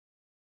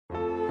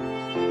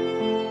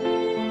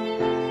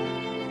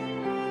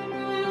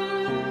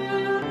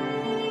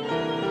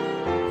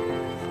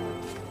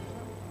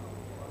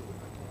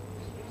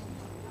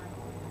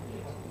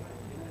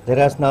Let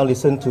us now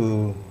listen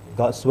to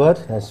God's word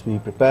as we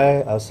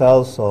prepare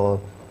ourselves for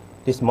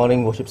this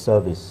morning worship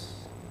service.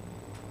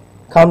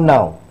 Come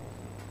now,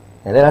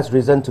 and let us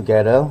reason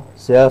together,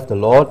 saith the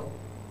Lord.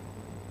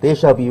 They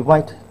shall be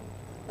white,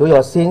 though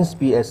your sins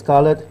be as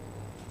scarlet,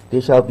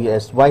 they shall be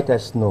as white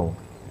as snow.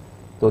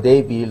 Though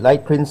they be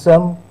like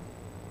crimson,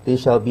 they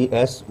shall be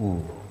as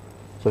wool.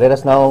 So let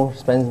us now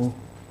spend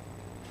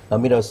a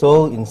minute or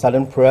so in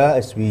silent prayer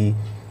as we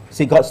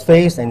seek God's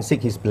face and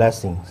seek His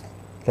blessings.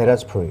 Let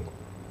us pray.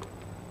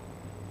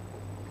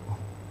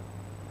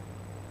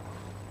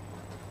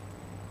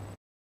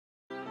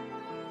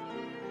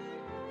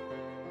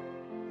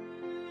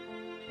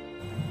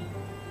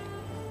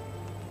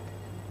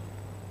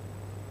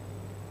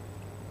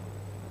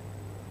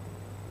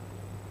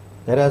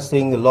 Let us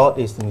sing, the Lord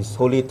is in His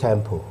holy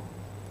temple.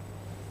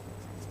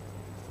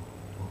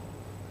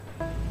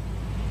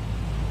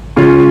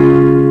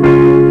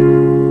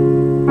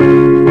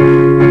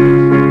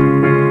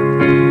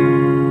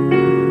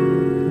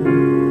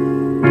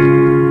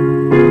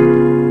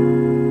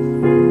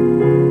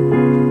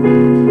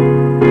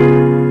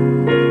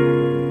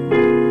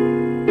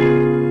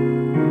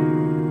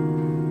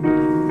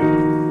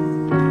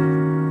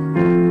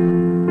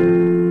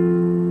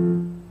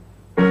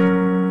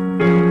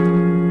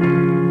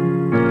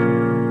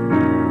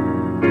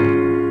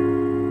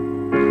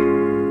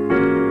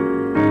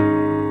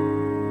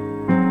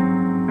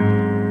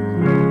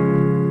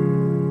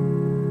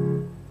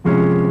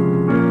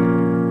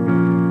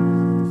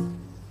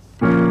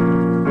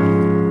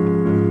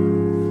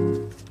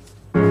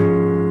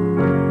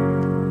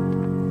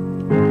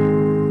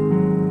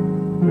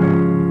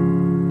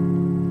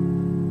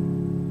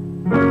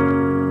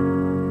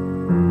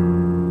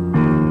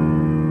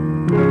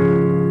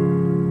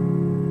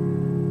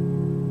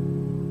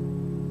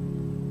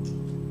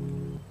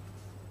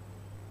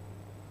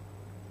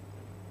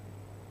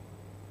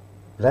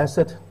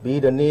 Blessed be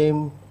the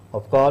name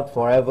of God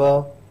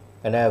forever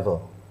and ever.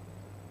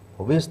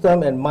 For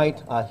wisdom and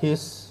might are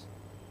His,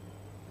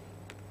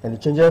 and He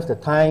changeth the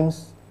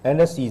times and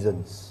the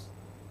seasons.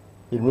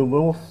 He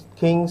removed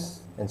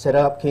kings and set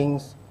up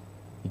kings.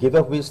 He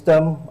giveth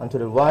wisdom unto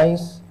the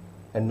wise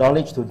and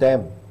knowledge to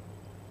them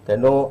that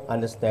know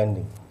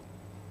understanding.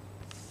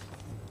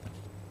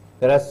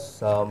 Let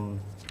us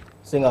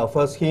sing our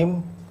first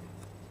hymn,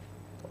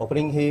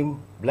 opening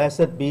hymn,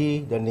 Blessed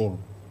Be the Name.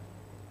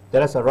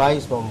 Let us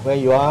arise from where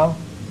you are,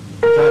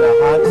 join our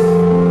hearts,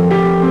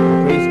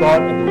 to praise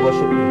God and to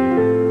worship Him.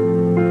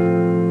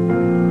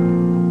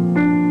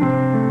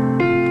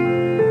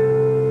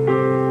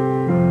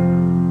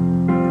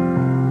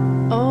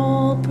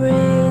 All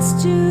praise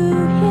to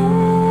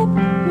Him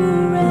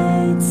who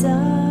reigns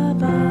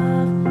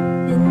above,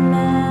 in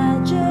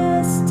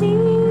majesty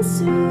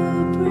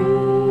supreme,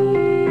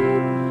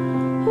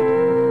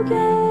 who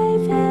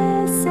gave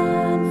His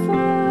Son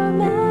for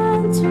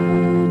man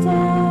to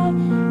die,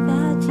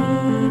 that He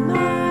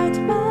might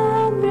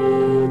man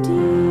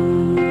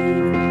redeem.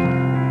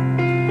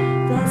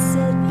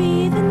 Blessed be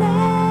the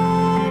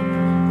name,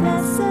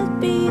 blessed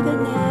be the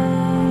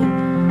name,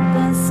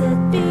 blessed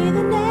be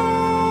the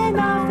name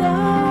of the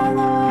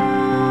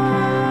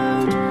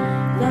Lord.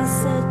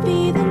 Blessed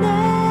be the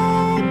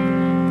name,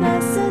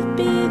 blessed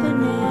be the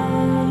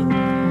name,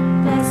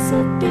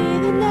 blessed be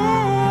the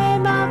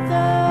name of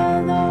the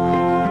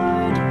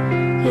Lord.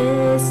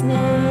 His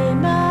name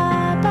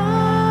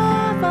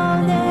above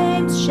all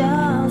names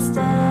shall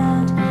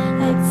stand,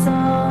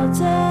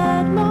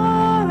 exalted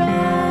more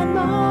and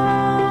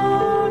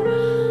more.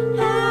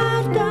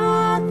 At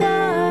God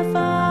the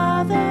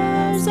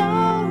Father's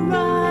own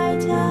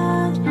right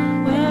hand,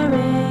 where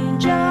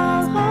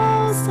angel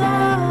hosts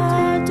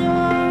adore.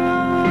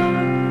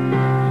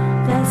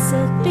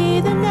 Blessed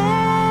be the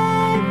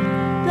name,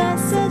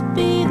 blessed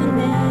be the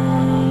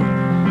name,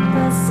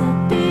 blessed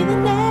be the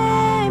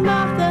name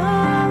of the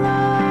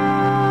Lord.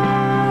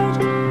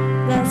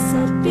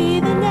 Blessed be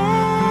the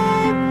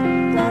name,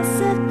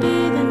 blessed be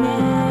the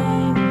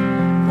name,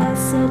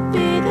 blessed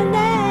be the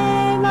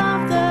name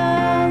of the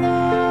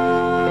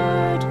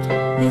Lord.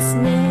 His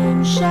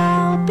name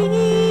shall be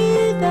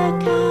the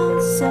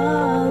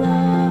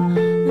Counselor,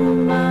 the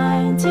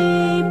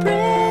mighty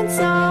Prince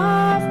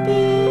of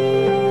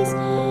Peace,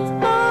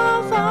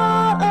 of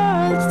all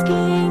earth's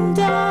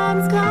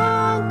kingdoms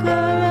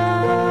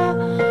conqueror,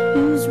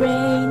 whose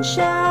reign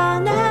shall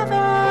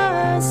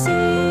never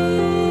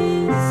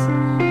cease.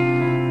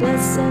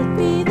 Blessed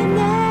be the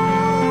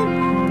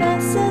name,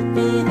 blessed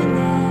be the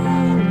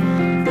name,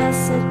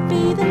 blessed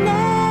be the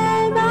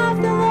name of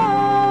the Lord.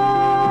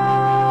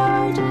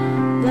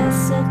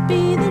 Blessed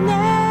be the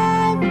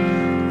name,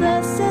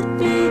 blessed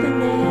be the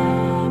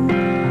name,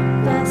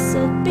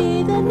 blessed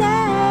be the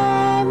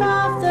name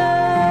of the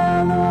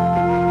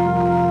Lord.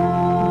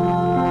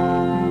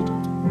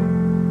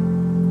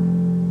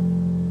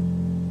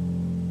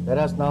 Let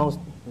us now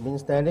remain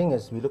standing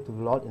as we look to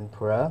the Lord in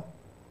prayer.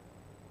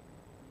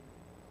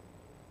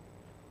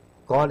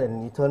 God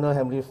and eternal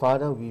Heavenly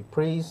Father, we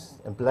praise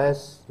and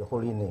bless your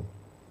holy name.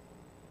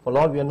 For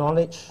Lord, we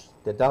acknowledge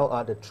that Thou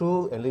art the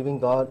true and living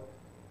God,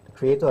 the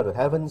creator of the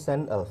heavens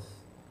and earth.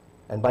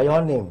 And by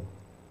your name,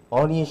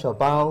 all knees shall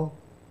bow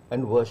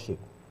and worship.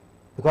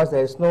 Because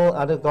there is no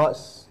other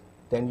gods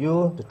than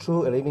you, the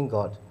true and living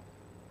God,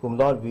 whom,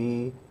 Lord,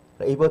 we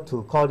are able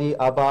to call thee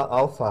Abba,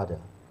 our Father.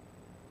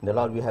 And the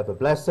Lord, we have a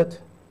blessed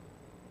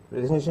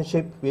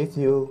relationship with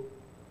you.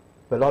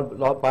 But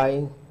Lord,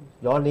 by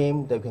your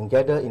name, that we can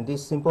gather in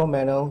this simple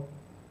manner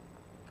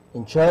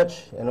in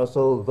church and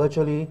also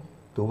virtually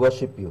to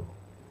worship you.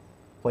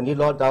 For indeed,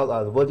 Lord, thou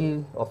art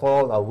worthy of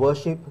all our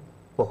worship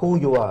for who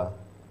you are.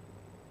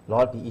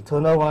 Lord, the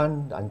eternal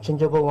one, the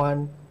unchangeable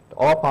one, the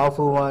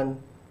all-powerful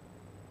one,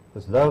 who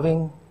is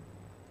loving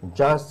and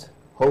just,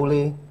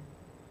 holy,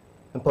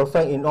 and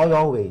perfect in all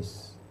your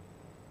ways.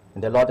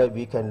 And the Lord, that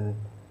we can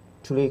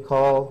truly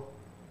come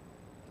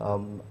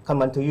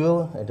unto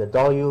you and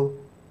adore you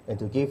and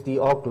to give thee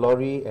all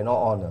glory and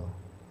all honor.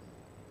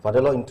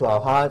 Father, Lord, into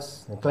our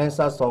hearts and cleanse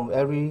us from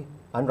every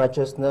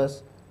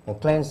unrighteousness and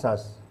cleanse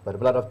us by the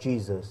blood of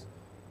Jesus,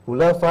 who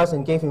loved us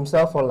and gave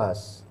himself for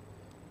us,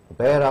 to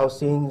bear our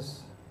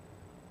sins,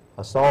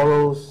 our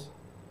sorrows,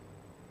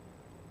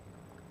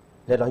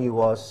 that he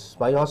was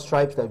by your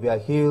stripes that we are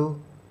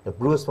healed, the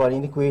bruise for our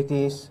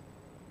iniquities.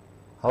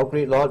 How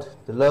great, Lord,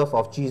 the love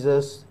of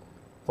Jesus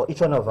for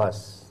each one of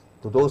us,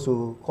 to those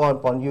who call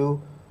upon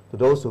you, to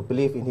those who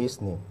believe in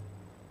his name.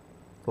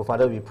 So,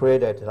 Father, we pray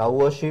that our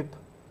worship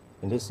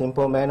in this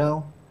simple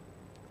manner,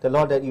 the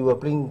Lord, that you will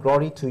bring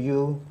glory to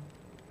you,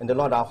 and the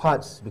Lord, our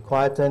hearts be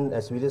quietened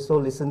as we also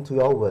listen to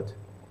your word,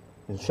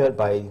 and shared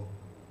by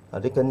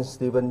Deacon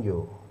Steven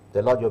Yeo.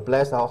 The Lord, you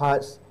bless our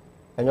hearts,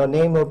 and your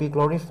name will be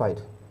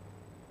glorified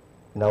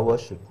in our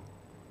worship.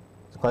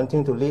 So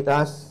continue to lead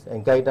us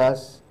and guide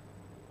us.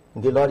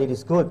 Indeed, Lord, it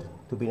is good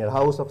to be in the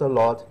house of the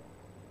Lord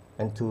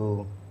and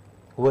to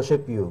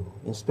worship you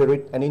in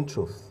spirit and in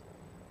truth.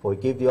 For we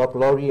give thee all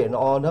glory and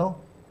honor.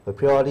 We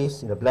pray all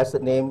this in the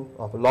blessed name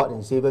of the Lord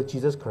and Savior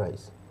Jesus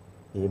Christ.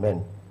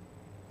 Amen.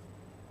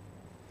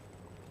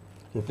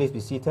 Okay, please be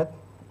seated.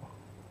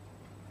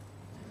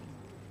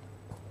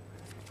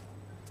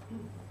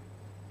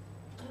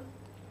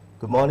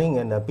 Good morning,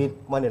 and a bid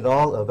one and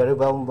all a very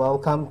warm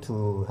welcome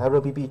to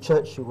Herald BP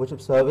Church worship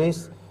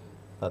service,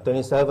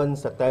 27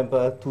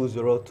 September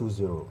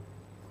 2020.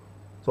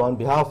 So on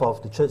behalf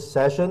of the church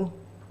session,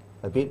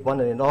 I bid one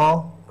and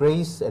all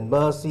grace and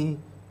mercy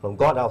from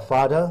God our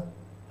Father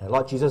and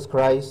Lord Jesus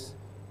Christ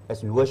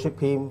as we worship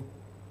him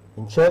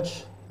in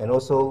church and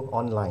also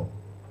online.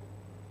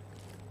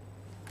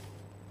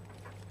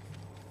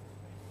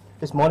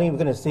 This morning we're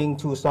going to sing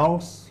two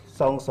songs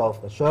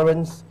of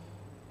assurance,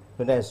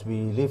 and as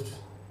we live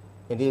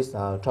in this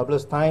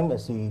troublous time,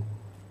 as we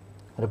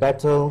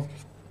battle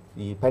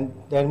the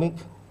pandemic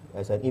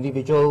as an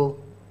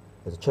individual,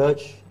 as a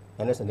church,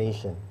 and as a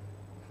nation.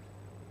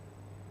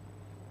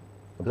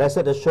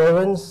 Blessed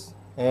assurance,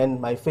 and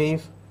my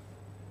faith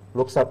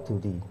looks up to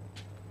thee.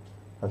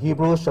 Now,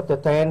 Hebrews chapter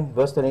 10,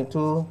 verse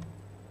 22,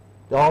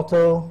 the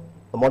author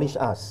admonishes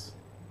us.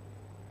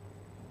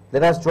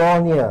 Let us draw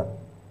near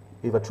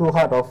with a true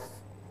heart of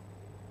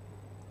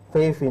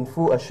faith, in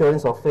full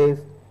assurance of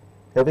faith,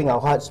 having our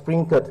hearts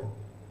sprinkled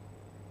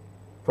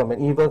from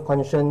an evil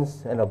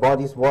conscience and our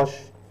bodies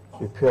washed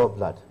with pure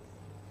blood.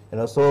 And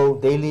also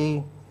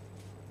daily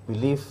we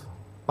live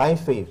by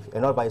faith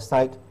and not by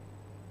sight,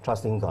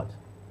 trusting God.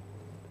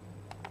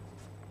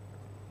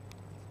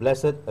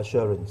 Blessed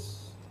assurance.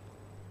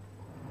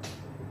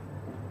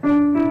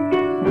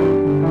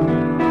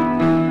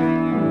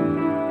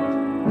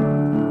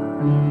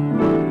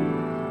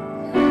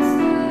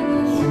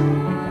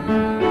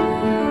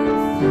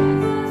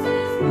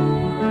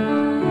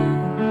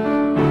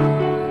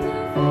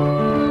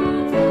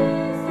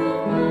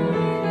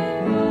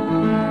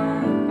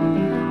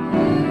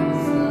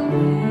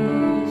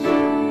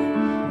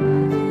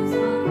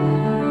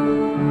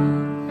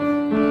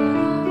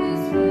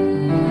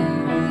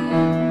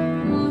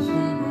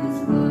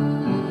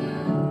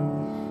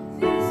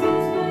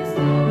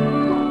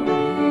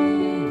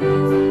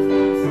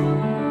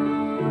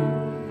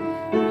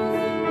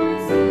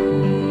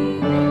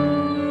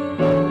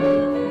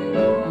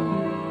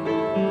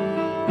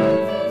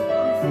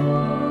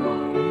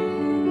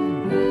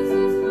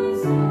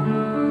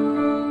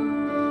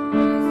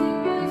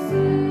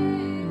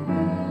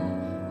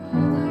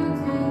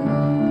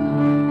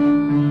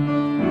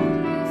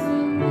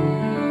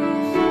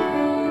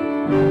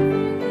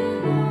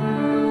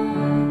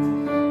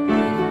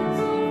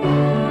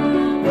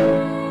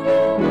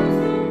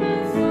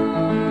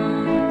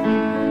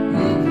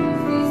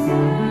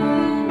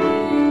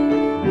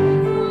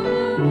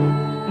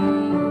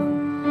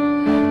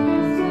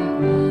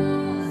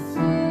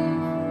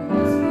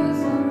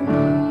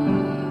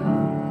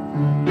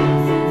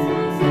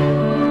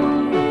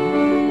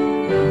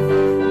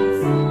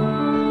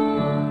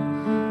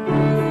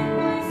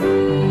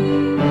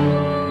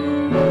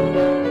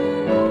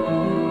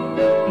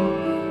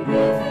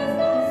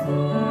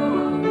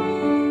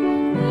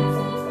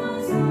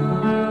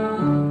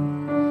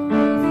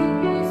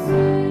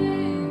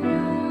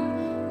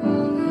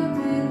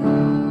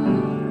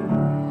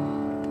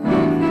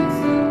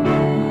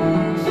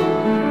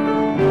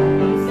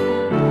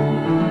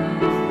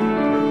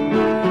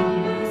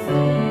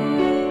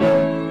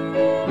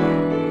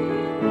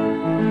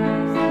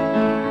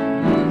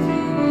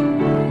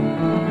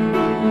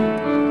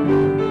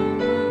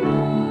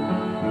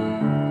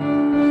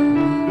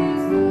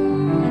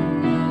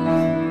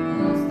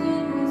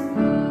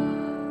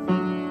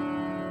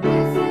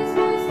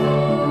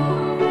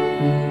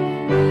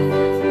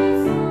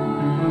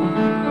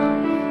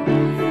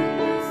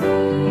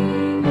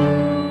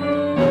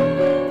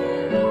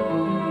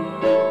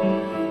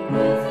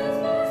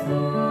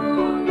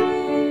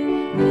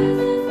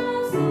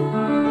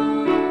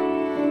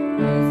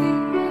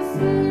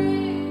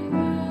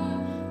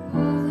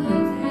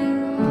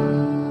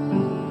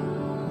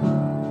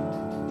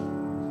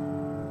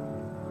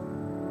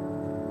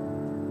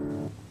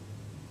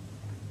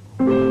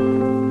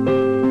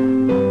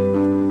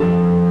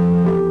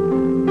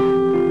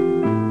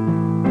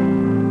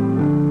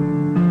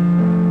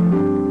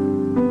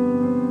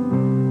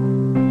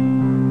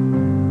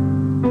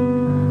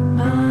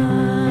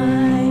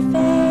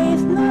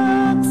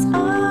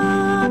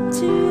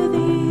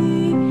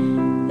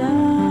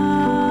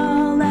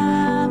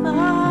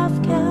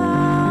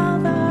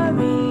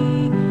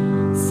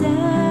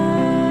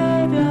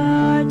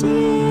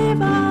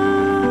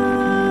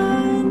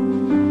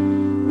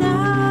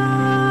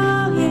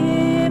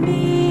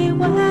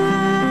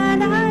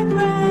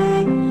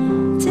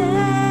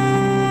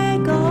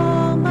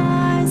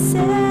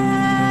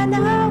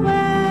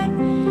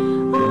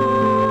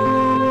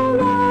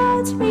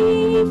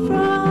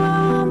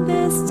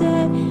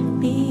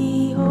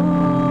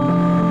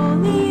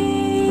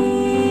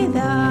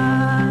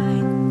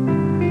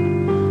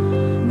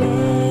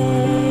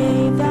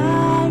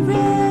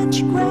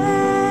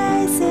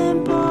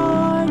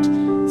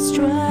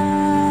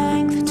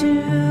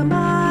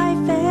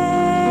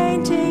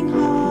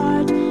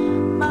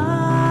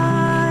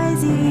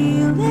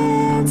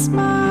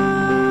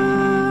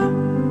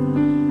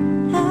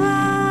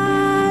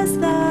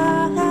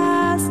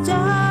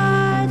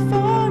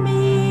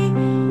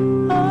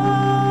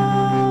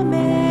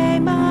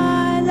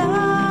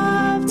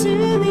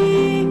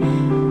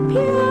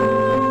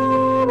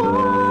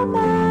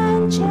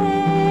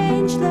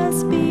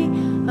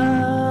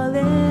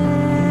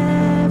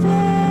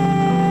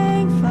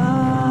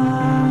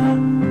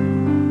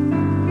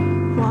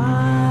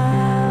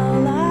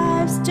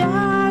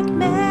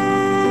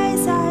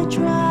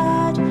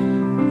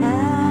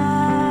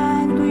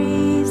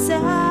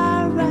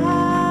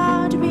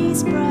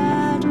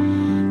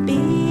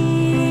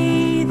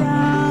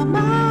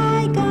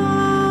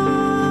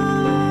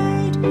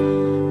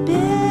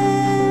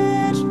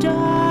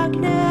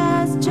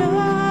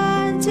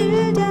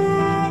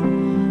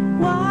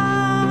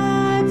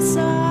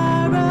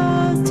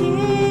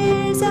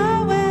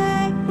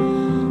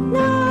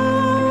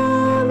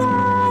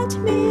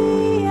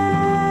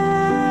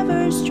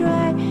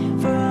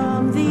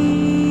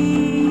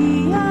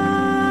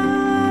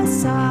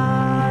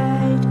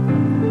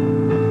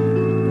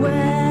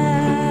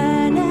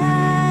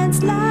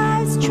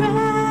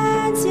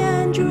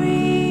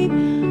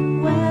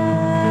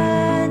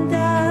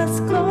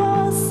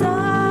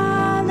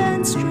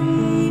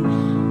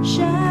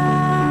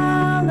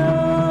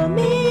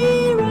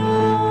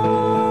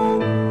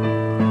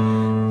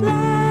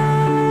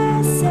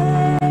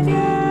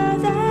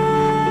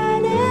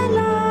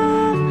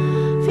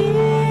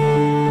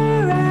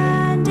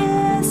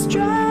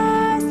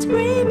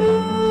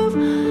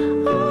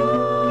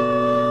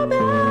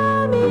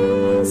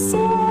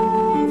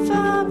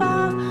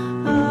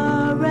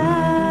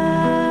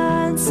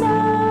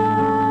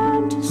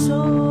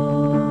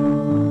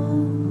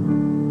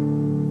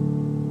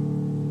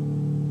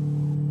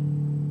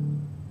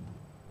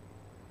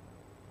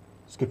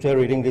 Scripture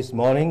reading this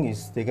morning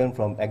is taken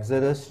from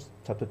Exodus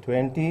chapter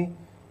 20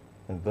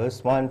 and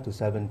verse 1 to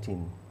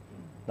 17.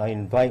 Now I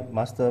invite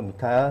Master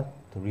Micaiah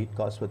to read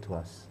God's word to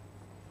us.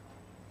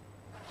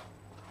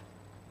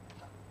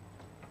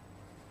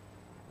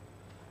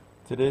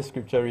 Today's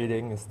scripture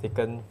reading is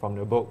taken from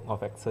the book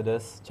of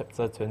Exodus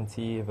chapter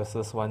 20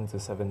 verses 1 to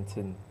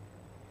 17.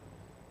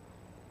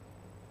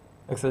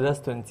 Exodus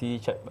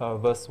 20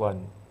 verse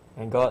 1.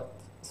 And God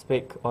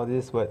spake all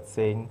these words,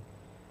 saying,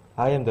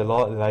 I am the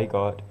Lord thy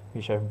God,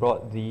 which have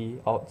brought thee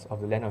out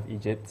of the land of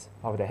Egypt,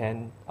 out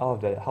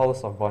of the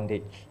house of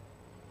bondage.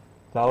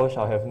 Thou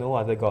shalt have no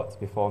other gods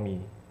before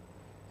me.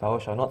 Thou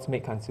shalt not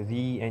make unto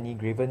thee any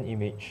graven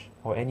image,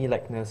 or any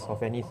likeness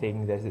of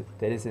anything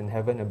that is in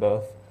heaven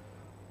above,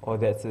 or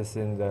that is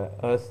in the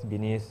earth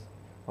beneath,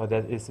 or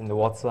that is in the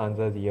water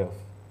under the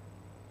earth.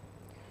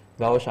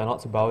 Thou shalt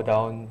not bow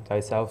down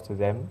thyself to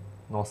them,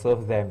 nor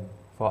serve them,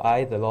 for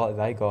I, the Lord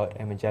thy God,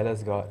 am a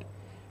jealous God,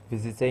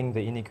 visiting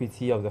the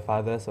iniquity of the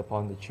fathers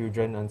upon the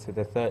children unto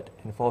the third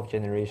and fourth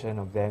generation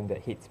of them that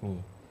hate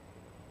me,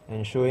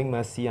 and showing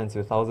mercy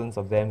unto thousands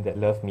of them that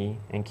love me,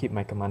 and keep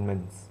my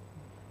commandments.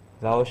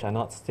 Thou shalt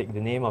not take the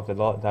name of the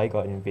Lord thy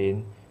God in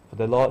vain, for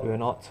the Lord will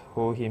not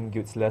hold him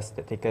guiltless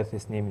that taketh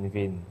his name in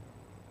vain.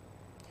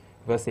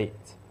 Verse 8.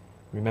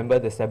 Remember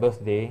the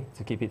Sabbath day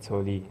to keep it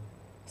holy.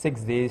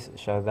 6 days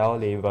shalt thou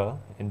labour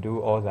and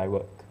do all thy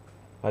work.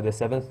 But the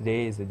seventh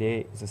day is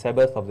the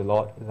Sabbath of the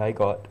Lord thy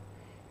God.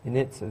 In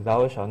it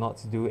thou shalt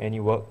not do any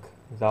work,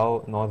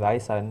 thou, nor thy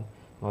son,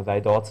 nor thy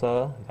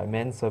daughter, thy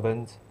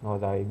manservant, nor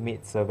thy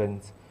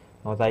maidservant,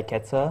 nor thy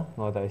cattle,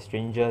 nor thy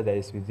stranger that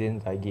is within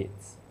thy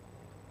gates.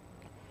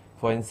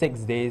 For in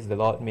 6 days the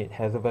Lord made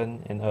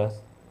heaven and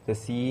earth, the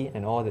sea,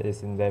 and all that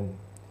is in them,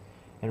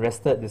 and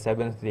rested the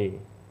seventh day.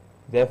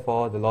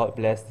 Therefore the Lord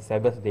blessed the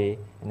Sabbath day,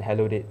 and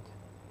hallowed it.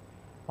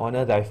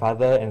 Honour thy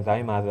father and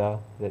thy mother,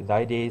 that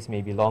thy days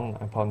may be long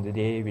upon the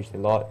day which the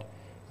Lord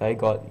thy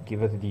God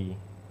giveth thee.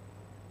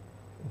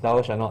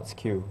 Thou shalt not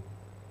kill.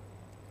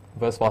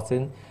 Verse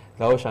 14.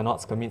 Thou shalt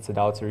not commit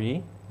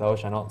adultery, thou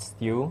shalt not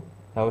steal,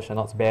 thou shalt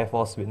not bear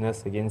false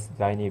witness against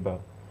thy neighbour.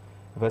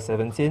 Verse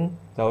 17.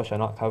 Thou shalt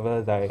not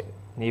covet thy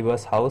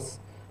neighbour's house,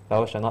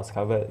 thou shalt not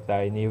covet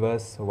thy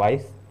neighbour's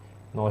wife,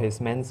 nor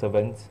his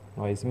manservant,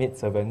 nor his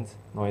maidservant,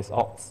 nor his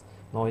ox,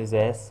 nor his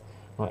ass,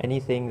 nor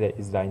anything that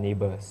is thy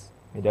neighbour's.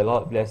 May the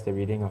Lord bless the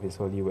reading of his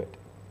holy word.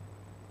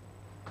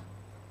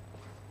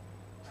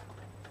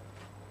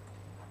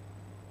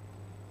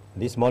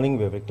 This morning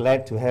we are very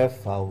glad to have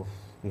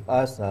with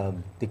us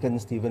Deacon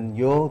Steven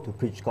Yeo to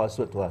preach God's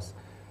word to us.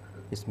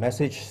 His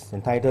message is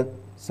entitled,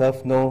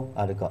 Serve No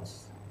Other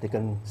Gods.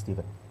 Deacon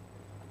Steven.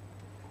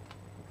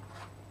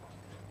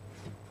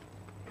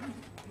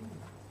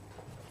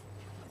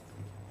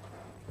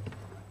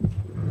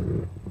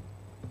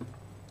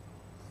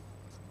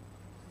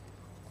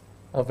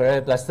 A very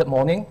blessed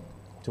morning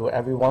to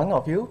every one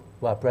of you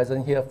who are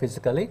present here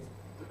physically,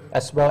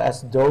 as well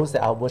as those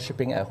that are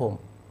worshipping at home.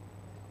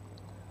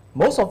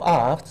 Most of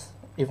us,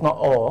 if not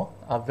all,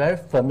 are very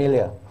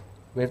familiar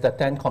with the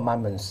Ten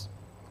Commandments,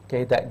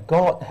 that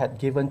God had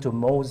given to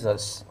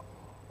Moses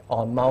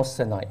on Mount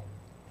Sinai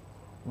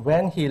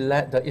when he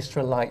led the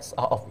Israelites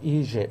out of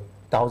Egypt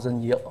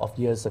thousands of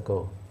years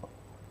ago.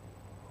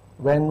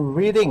 When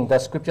reading the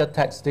scripture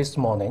text this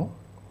morning,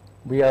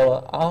 we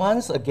are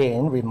once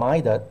again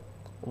reminded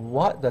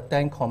what the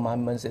Ten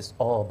Commandments is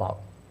all about.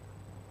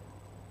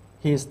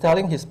 He is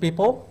telling his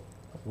people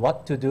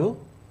what to do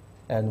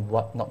and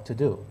what not to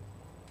do.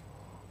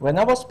 When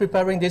I was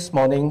preparing this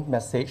morning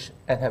message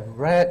and have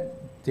read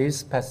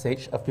this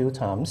passage a few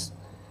times,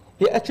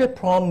 it actually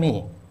prompted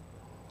me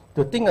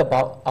to think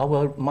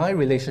about my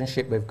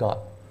relationship with God.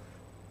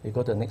 You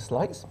go to the next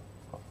slides.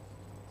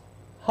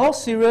 How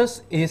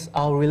serious is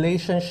our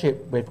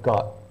relationship with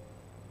God?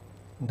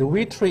 Do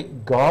we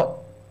treat God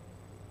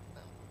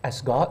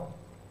as God?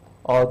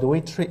 Or do we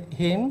treat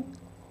him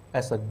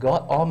as a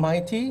God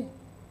Almighty?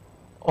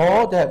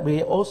 Or that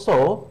we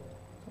also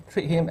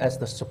treat him as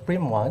the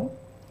Supreme One?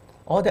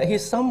 Or that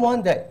he's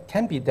someone that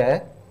can be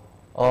there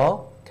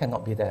or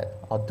cannot be there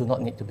or do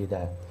not need to be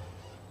there?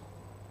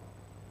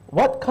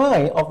 What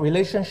kind of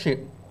relationship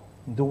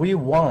do we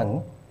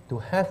want to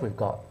have with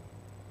God?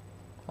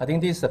 I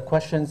think these are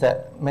questions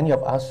that many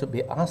of us should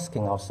be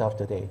asking ourselves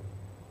today.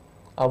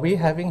 Are we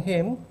having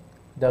him,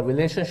 the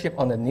relationship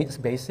on a needs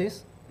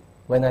basis?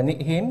 When I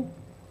need him,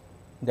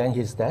 then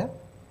he's there.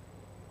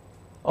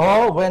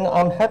 Or when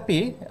I'm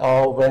happy,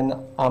 or when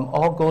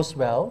all goes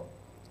well,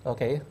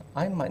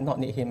 I might not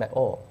need him at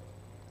all.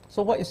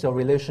 So what is your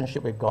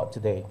relationship with God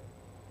today?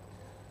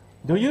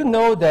 Do you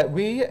know that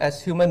we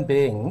as human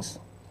beings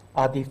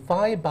are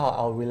defined by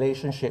our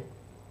relationship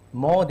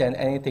more than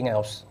anything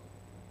else?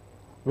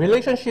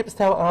 Relationships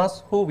tell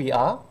us who we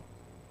are,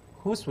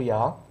 whose we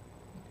are,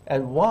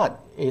 and what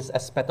is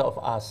expected of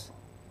us.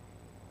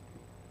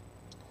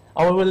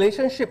 Our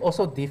relationship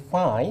also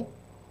defines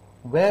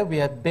where we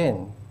have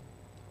been,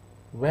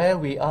 where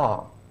we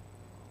are,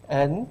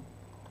 and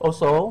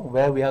also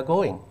where we are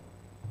going.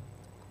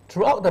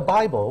 Throughout the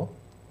Bible,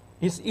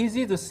 it's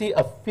easy to see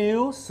a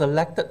few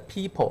selected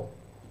people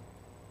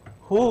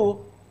who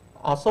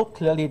are so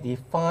clearly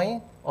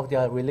defined of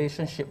their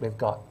relationship with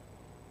God.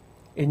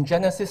 In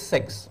Genesis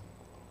 6,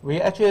 we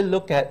actually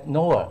look at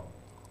Noah.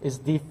 It's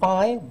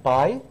defined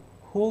by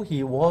who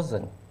he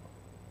wasn't.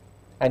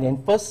 And in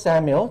 1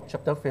 Samuel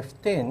chapter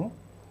 15,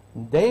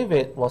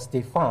 David was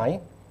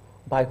defined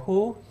by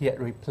who he had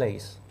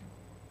replaced.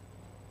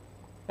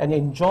 And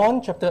in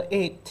John chapter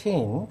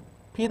 18,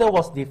 Peter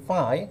was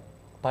defined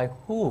by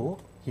who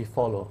he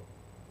followed.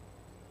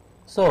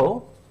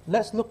 So,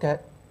 let's look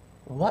at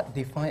what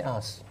defines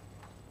us.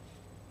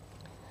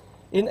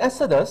 In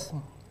Exodus,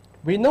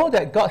 we know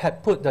that God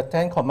had put the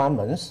 10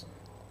 Commandments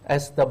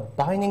as the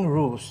binding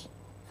rules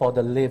for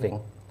the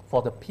living,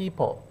 for the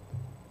people,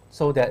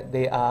 so that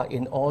they are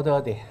in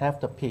order, they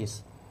have the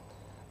peace.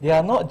 They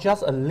are not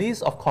just a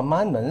list of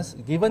commandments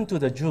given to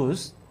the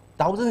Jews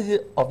thousands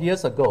of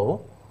years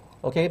ago,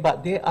 okay,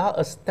 but they are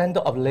a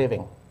standard of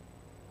living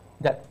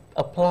that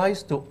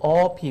applies to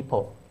all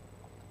people,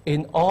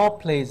 in all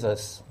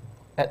places,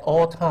 at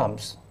all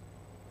times.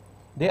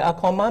 They are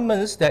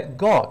commandments that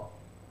God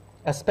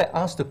expects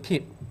us to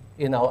keep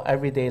in our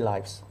everyday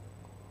lives.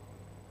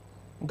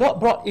 God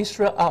brought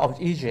Israel out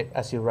of Egypt,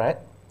 as you read,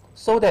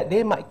 so that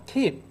they might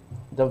keep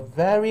the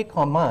very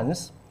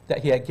commands that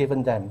he had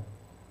given them,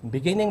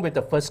 beginning with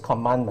the first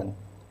commandment,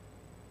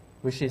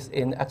 which is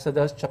in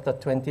Exodus chapter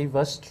 20,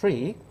 verse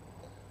 3,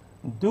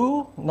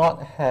 do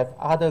not have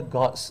other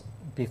gods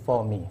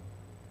before me.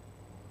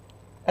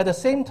 At the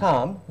same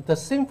time, the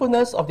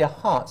sinfulness of their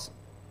hearts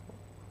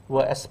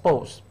were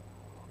exposed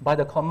by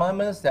the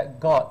commandments that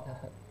God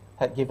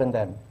had given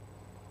them.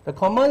 The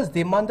commands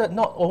demanded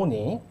not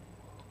only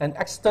an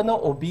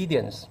external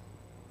obedience,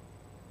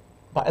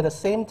 but at the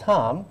same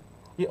time,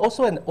 it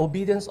also an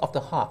obedience of the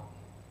heart.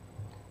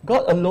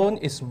 God alone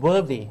is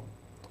worthy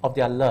of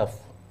their love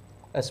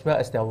as well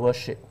as their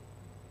worship.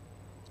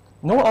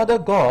 No other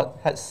God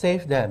had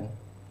saved them.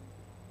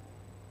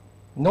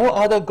 No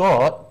other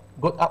God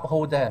could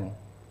uphold them.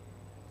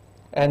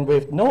 And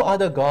with no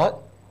other God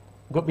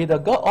could be the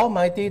God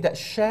Almighty that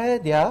share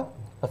their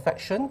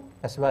affection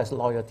as well as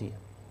loyalty.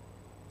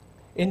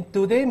 In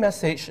today's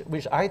message,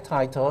 which I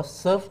title,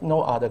 Serve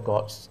No Other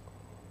Gods,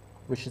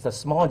 which is a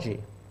small g,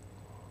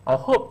 I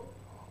hope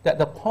that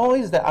the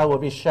points that I will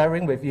be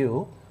sharing with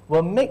you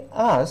will make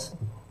us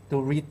to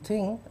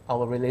rethink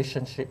our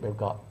relationship with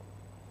God,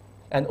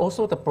 and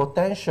also the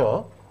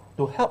potential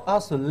to help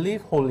us to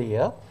live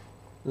holier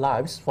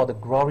lives for the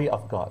glory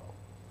of God.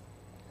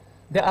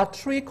 There are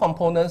three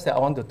components that I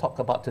want to talk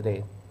about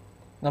today.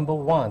 Number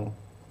one,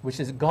 which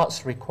is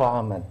God's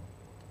requirement.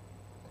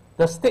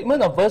 The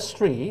statement of verse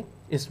 3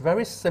 is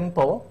very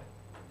simple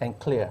and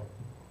clear.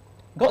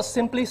 God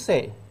simply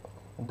said,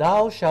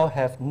 "Thou shalt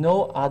have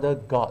no other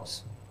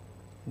gods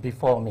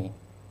before me."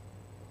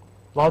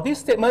 While this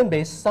statement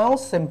may sound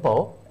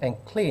simple and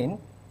clean,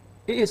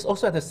 it is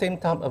also at the same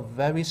time a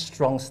very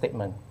strong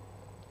statement.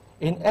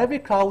 In every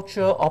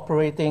culture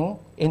operating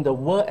in the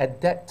world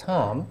at that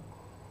time,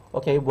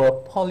 were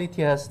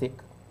polytheistic.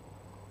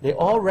 They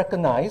all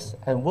recognize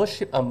and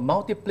worship a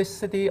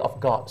multiplicity of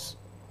gods.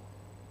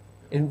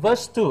 In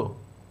verse 2,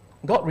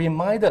 God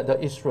reminded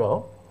the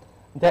Israel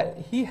that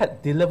he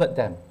had delivered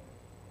them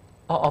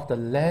out of the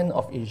land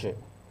of Egypt,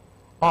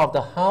 out of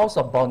the house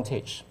of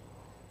bondage.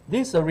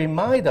 This is a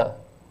reminder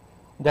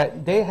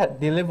that they had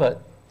delivered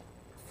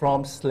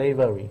from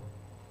slavery,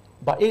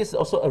 but it is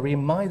also a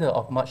reminder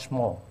of much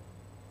more.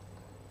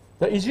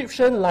 The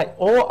Egyptians, like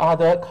all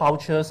other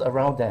cultures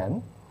around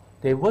them,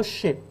 they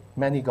worship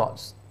many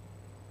gods.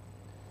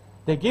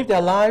 They give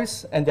their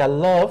lives and their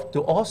love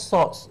to all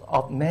sorts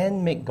of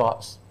man-made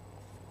gods,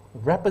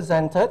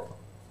 represented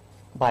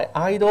by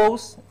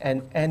idols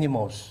and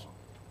animals.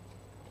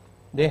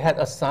 They had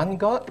a sun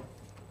god,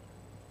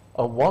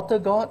 a water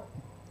god,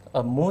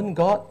 a moon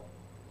god,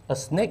 a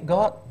snake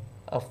god,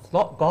 a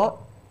flock god,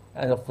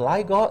 and a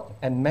fly god,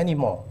 and many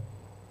more.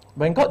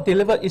 When God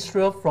delivered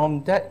Israel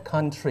from that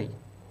country,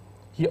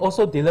 he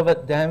also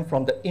delivered them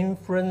from the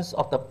influence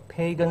of the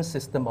pagan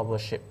system of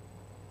worship.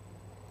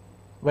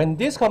 When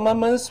these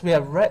commandments we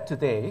have read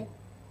today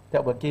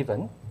that were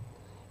given,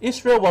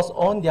 Israel was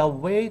on their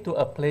way to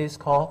a place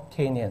called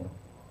Canaan.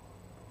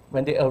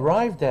 When they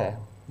arrived there,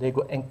 they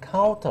would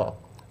encounter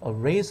a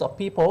race of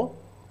people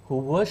who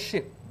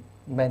worship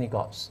many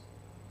gods.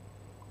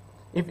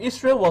 If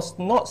Israel was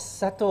not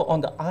settled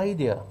on the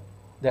idea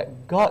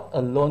that God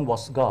alone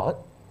was God,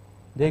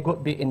 they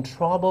would be in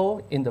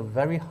trouble in the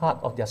very heart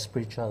of their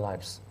spiritual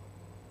lives.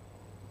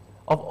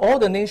 Of all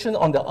the nations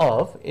on the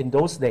earth in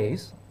those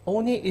days,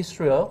 only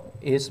Israel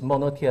is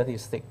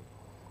monotheistic.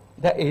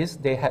 That is,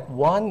 they had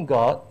one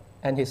God,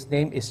 and his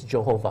name is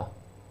Jehovah.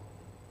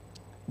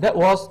 That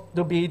was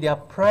to be their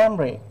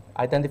primary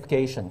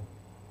identification.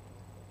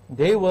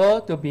 They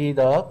were to be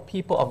the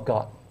people of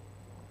God,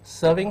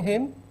 serving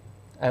him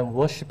and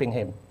worshiping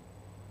him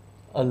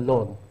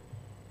alone.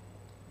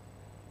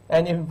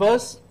 And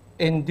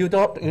in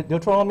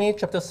Deuteronomy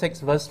chapter 6,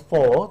 verse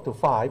 4 to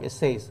 5, it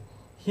says,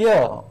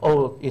 "Hear,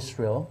 O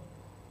Israel,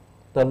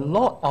 the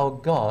Lord our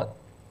God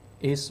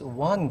is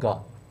one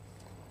God.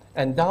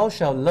 And thou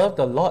shalt love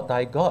the Lord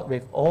thy God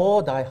with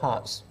all thy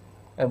heart,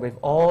 and with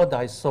all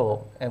thy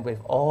soul, and with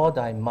all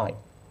thy might.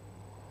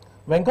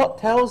 When God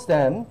tells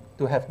them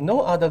to have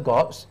no other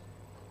gods,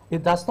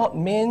 it does not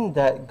mean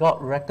that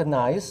God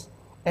recognizes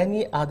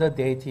any other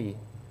deity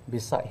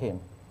beside him.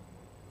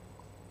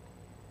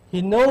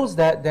 He knows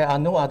that there are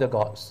no other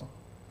gods,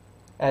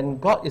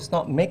 and God is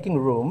not making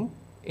room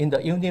in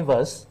the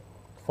universe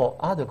for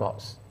other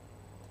gods.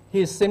 He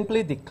is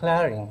simply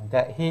declaring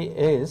that he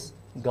is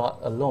God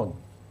alone.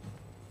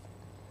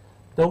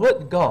 The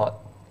word God,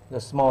 the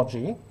small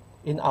g,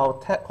 in our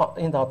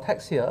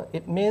text here,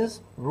 it means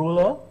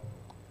ruler,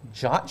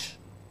 judge,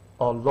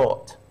 or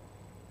Lord.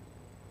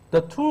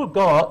 The true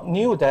God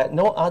knew that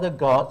no other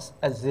gods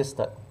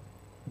existed,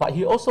 but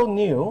he also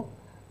knew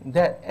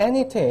that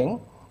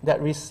anything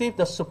that received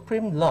the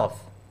supreme love,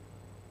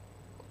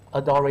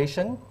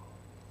 adoration,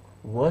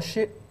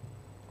 worship,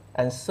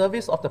 and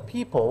service of the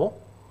people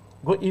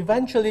would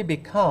eventually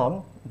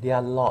become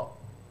their Lord.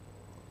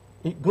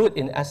 It would,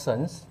 in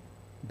essence,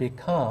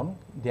 become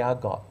their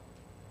God.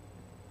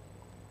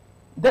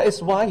 That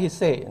is why he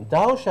said,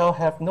 thou shalt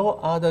have no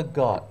other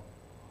God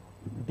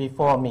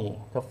before me.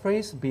 The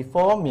phrase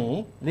before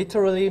me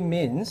literally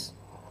means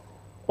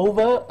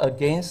over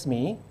against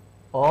me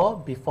or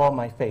before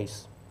my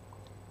face.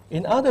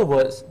 In other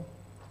words,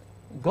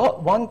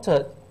 God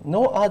wanted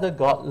no other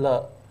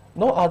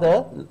no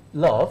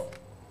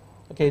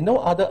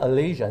other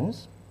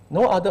allegiance,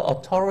 no other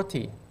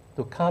authority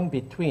to come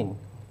between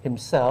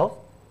himself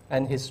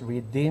and his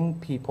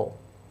redeemed people.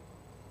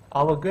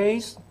 Our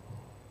grace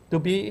to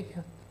be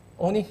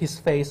only his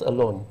face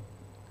alone,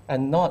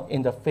 and not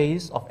in the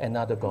face of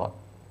another God.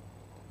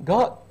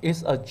 God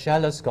is a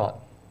jealous God,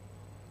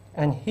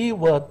 and he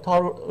will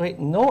tolerate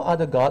no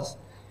other gods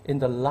in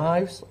the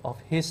lives of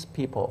his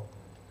people,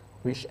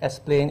 which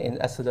explained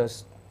in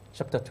Exodus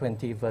chapter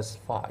 20, verse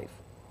 5.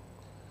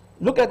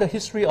 Look at the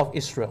history of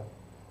Israel.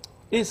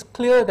 It is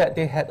clear that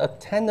they had a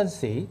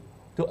tendency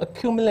to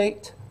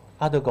accumulate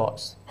other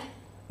gods,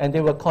 and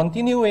they were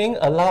continuing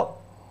allow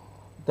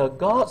the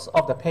gods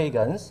of the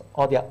pagans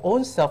or their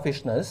own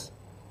selfishness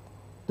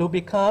to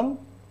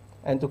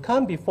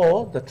come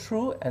before the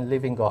true and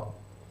living God.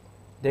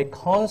 They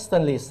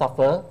constantly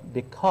suffer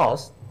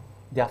because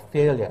their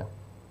failure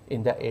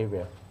in that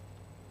area.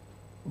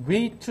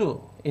 We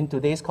too, in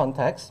today's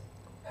context,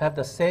 have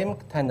the same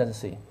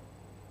tendency.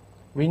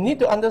 We need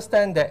to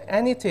understand that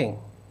anything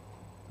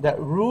that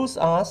rules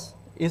us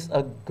is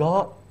a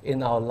God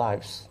in our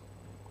lives.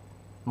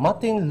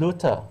 Martin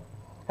Luther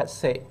had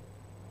said,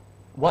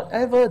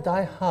 whatever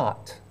thy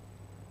heart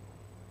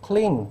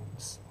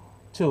clings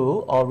to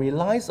or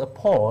relies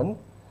upon,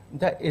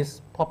 that is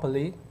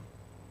properly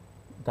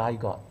thy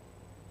God.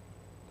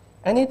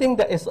 Anything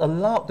that is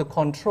allowed to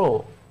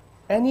control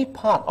any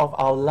part of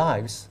our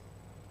lives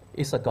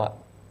is a God.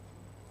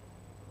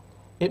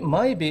 It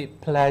might be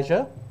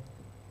pleasure,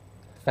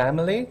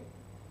 family,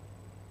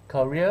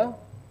 career,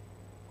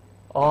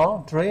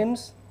 or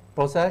dreams,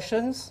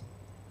 possessions,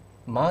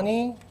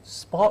 money,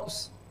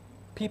 sports,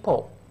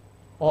 people,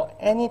 or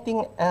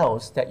anything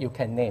else that you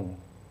can name.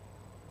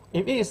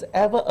 If it is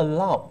ever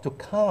allowed to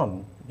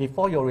come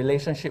before your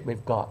relationship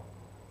with God,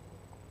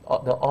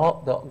 the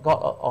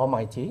God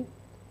Almighty,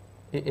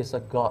 it is a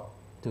God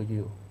to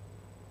you.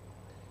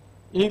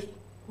 If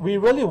we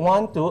really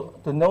want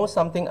to know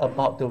something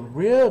about the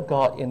real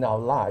God in our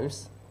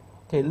lives,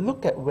 okay,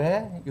 look at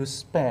where you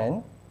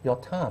spend your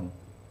time,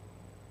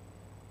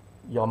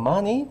 your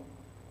money,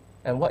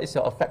 and what is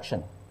your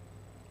affection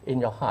in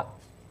your heart.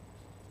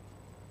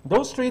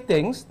 Those three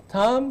things,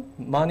 time,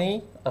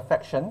 money,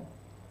 affection,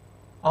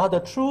 are the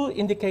true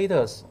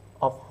indicators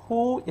of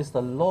who is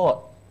the Lord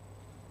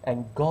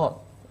and God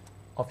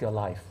of your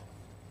life.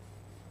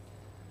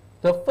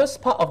 The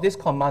first part of this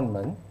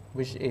commandment,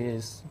 which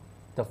is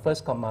the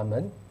first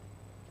commandment,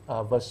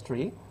 verse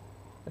 3,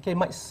 okay,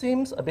 might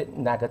seem a bit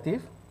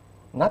negative.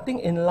 Nothing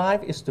in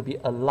life is to be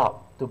allowed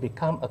to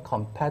become a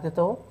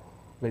competitor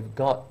with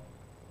God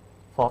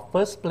for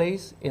first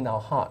place in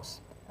our hearts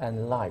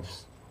and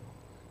lives.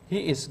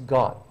 He is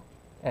God,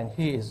 and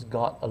he is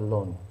God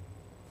alone.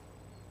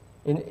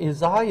 In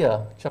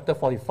Isaiah chapter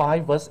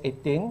 45, verse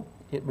 18,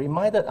 it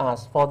reminded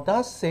us, for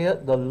thus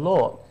saith the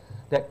Lord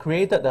that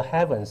created the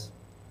heavens,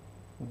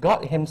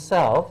 God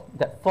himself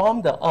that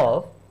formed the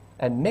earth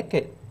and make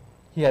it,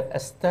 he hath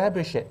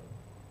established it.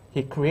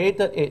 He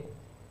created it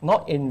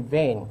not in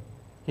vain.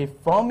 He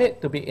formed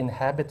it to be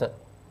inhabited.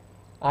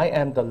 I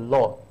am the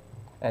Lord,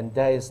 and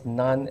there is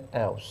none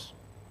else.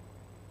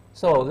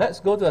 So let's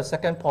go to the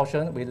second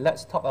portion.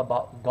 Let's talk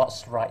about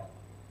God's right.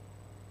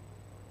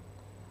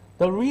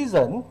 The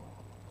reason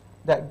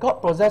that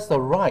God possessed the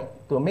right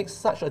to make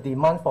such a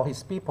demand for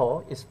his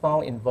people is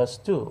found in verse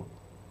 2.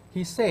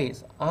 He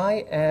says,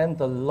 I am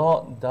the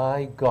Lord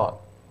thy God.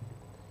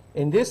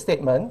 In this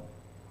statement,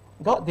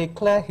 God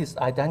declared his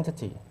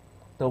identity.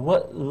 The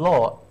word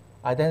Lord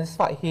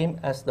identified him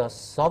as the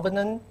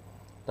sovereign,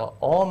 the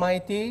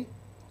almighty,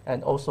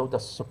 and also the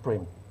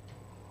supreme.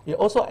 It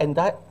also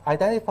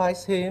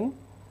identifies him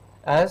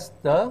as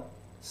the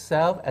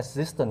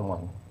self-existent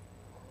one.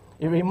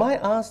 It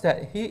reminds us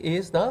that he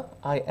is the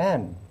I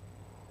am.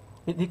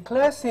 It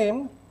declares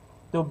him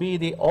to be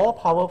the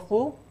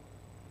all-powerful,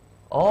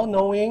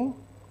 all-knowing,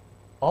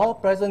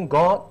 all-present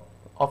God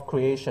of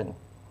creation,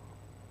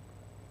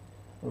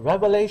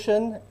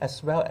 revelation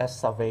as well as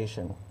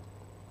salvation,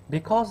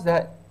 because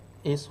that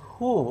is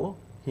who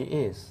he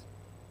is.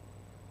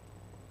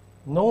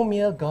 No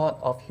mere God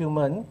of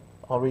human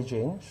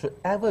origin should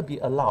ever be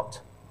allowed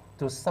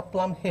to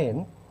supplant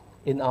him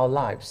in our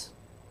lives.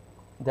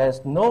 There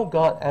is no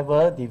God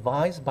ever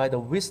devised by the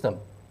wisdom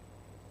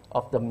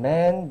of the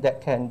man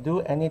that can do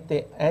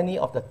any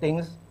of the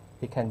things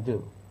he can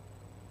do.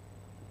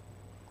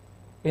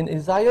 In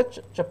Isaiah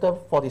chapter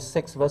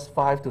 46, verse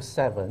 5 to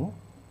 7,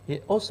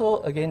 it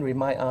also again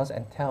reminds us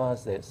and tells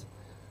us this.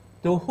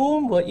 To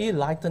whom will ye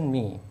liken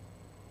me,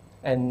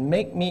 and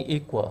make me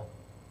equal,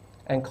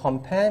 and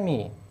compare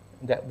me,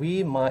 that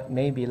we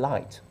may be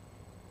light?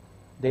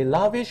 They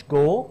lavish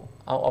gold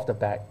out of the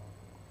bag,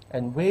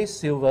 and weigh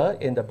silver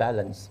in the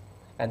balance,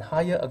 and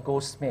hire a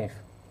goldsmith,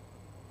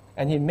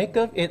 and he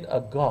maketh it a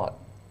god.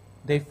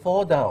 They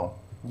fall down,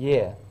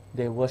 yea,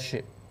 they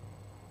worship.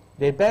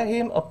 They bear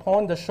him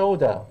upon the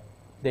shoulder,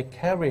 they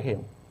carry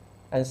him,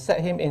 and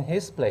set him in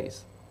his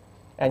place.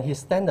 And he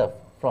standeth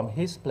from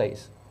his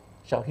place,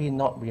 shall he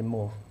not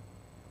remove?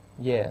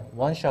 Yea,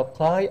 one shall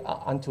cry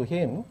unto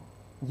him,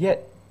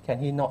 yet can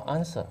he not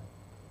answer,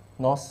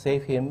 nor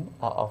save him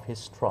out of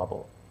his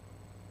trouble.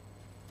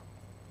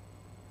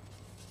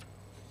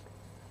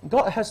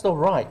 God has the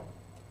right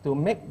to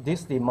make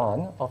this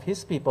demand of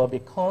his people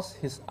because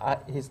his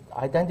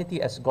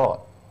identity as God.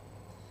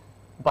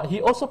 But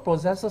he also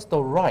possesses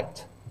the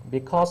right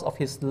because of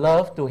his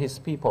love to his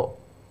people.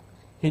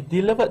 He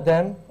delivered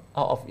them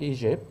out of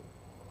Egypt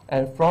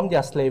and from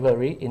their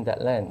slavery in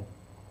that land.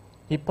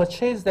 He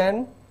purchased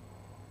them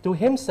to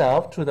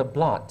himself through the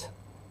blood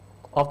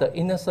of the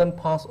innocent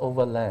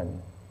Passover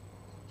lamb.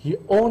 He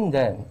owned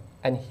them,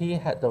 and he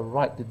had the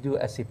right to do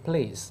as he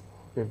pleased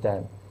with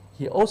them.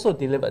 He also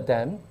delivered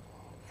them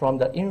from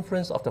the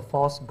influence of the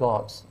false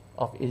gods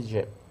of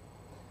Egypt.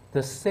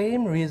 The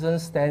same reason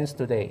stands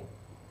today.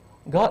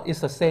 God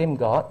is the same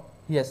God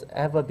he has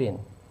ever been.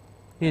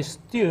 He is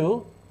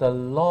still the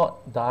Lord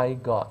thy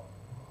God.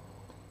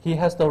 He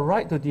has the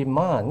right to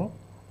demand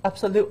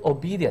absolute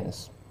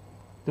obedience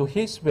to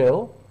his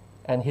will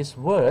and his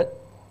word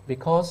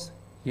because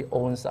he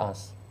owns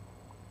us.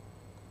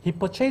 He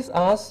purchased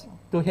us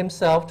to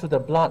himself through the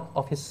blood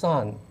of his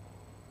Son,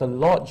 the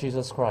Lord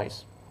Jesus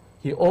Christ.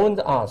 He owned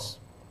us,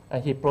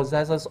 and he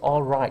possesses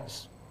all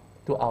rights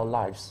to our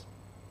lives.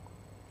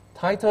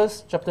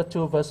 Titus chapter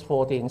 2 verse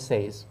 14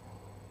 says,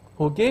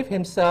 who gave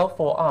himself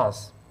for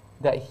us,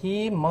 that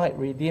he might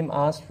redeem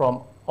us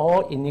from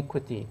all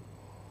iniquity,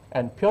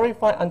 and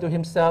purify unto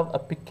himself a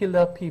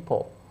peculiar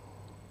people,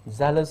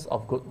 zealous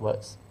of good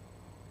works.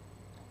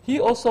 He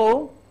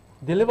also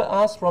delivered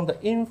us from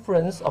the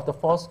influence of the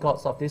false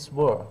gods of this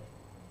world.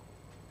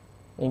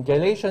 In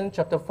Galatians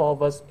chapter 4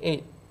 verse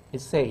 8,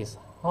 it says,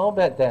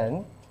 howbeit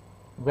then,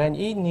 when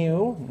ye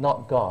knew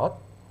not God,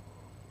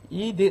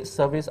 ye did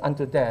service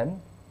unto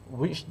them,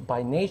 which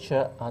by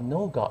nature are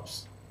no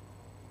gods.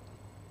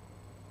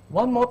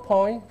 One more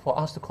point for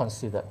us to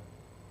consider.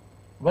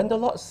 When the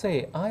Lord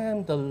say, I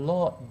am the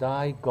Lord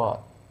thy God,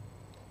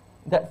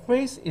 that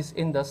phrase is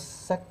in the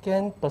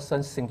second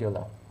person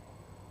singular.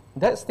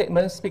 That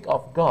statement speaks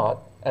of God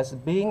as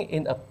being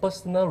in a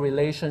personal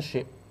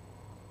relationship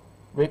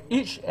with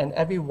each and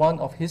every one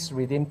of his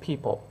redeemed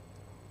people.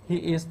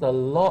 He is the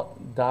Lord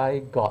thy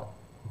God.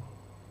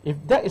 If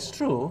that is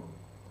true,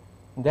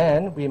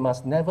 then we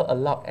must never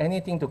allow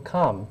anything to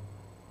come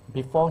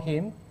before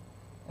him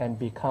and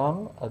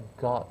become a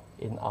God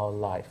in our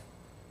life.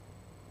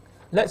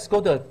 Let's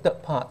go to the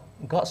third part,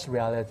 God's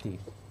reality.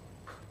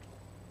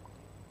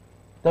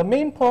 The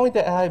main point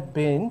that I've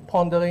been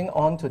pondering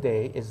on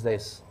today is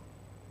this.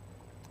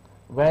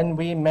 When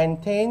we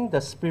maintain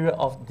the spirit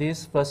of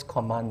this first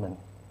commandment,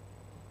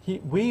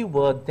 we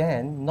will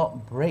then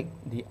not break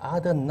the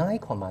other 9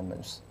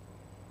 commandments.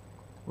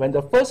 When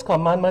the first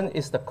commandment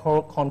is the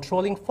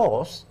controlling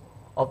force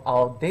of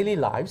our daily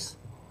lives,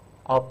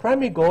 our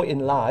primary goal in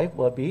life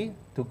will be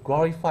to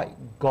glorify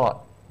God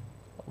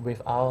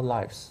with our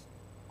lives.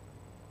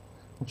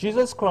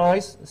 Jesus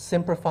Christ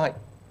simplified,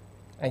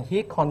 and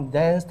he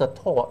condensed the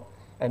thought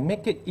and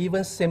make it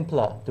even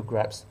simpler to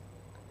grasp.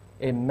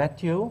 In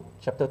Matthew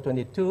chapter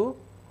 22,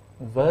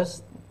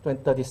 verse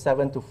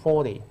 37 to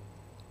 40,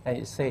 and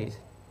it says,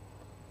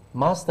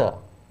 Master,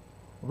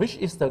 which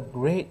is the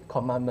great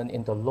commandment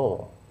in the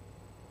law?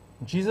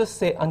 Jesus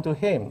said unto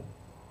him,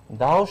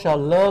 Thou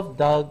shalt love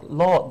the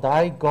Lord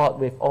thy God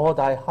with all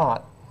thy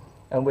heart,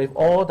 and with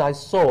all thy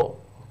soul,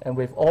 and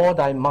with all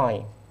thy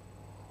mind.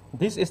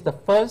 This is the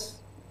first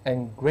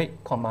and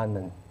great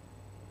commandment.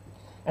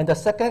 And the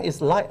second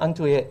is like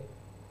unto it,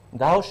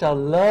 Thou shalt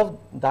love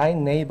thy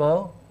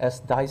neighbor as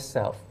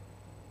thyself.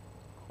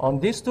 On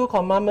these 2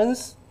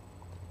 commandments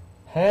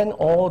hang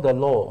all the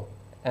law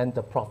and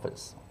the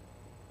prophets.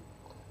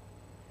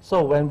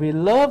 So when we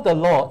love the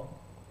Lord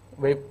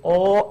with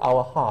all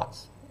our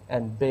hearts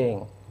and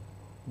being,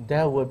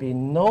 there will be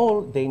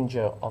no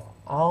danger of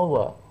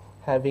our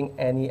having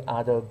any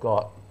other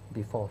God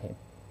before him.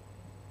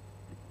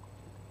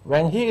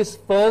 When he is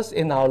first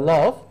in our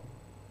love,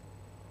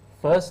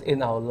 first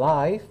in our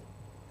life,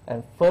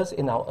 and first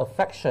in our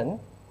affection,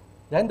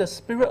 then the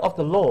Spirit of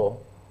the Lord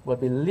will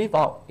be lived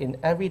out in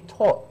every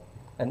thought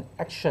and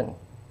action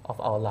of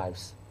our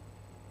lives.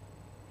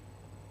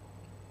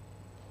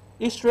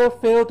 Israel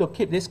failed to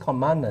keep this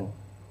commandment,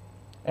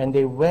 and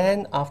they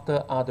went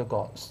after other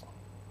gods.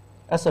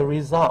 As a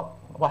result,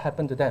 what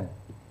happened to them?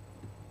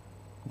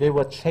 They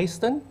were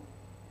chastened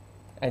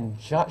and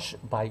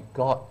judged by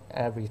God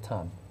every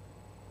time.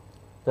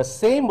 The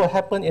same will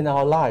happen in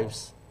our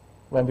lives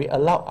when we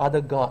allow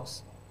other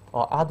gods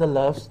or other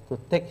loves to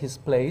take his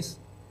place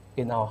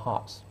in our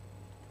hearts.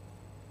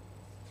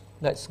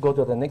 Let's go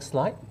to the next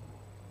slide.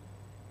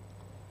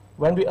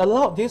 When we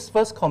allow this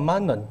first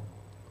commandment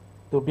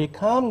to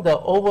become the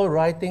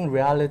overriding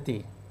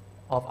reality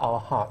of our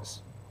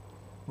hearts,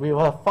 we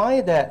will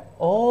find that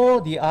all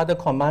the other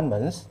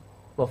commandments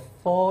will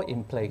fall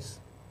in place.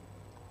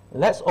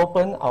 Let's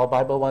open our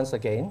Bible once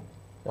again,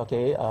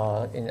 okay,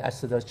 in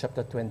Exodus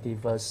chapter 20,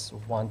 verse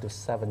 1 to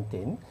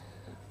 17.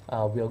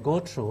 We'll go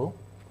through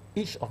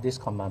each of these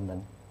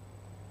commandments.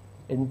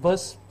 In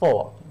verse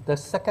 4, the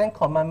second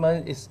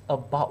commandment is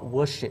about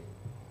worship.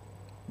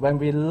 When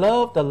we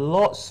love the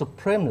Lord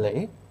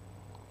supremely,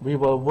 we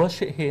will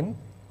worship him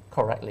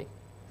correctly.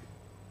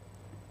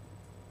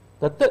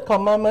 The third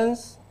commandment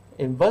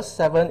in verse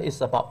 7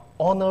 is about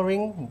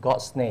honoring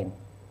God's name.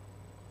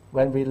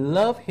 When we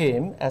love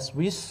him as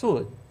we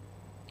should,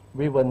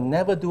 we will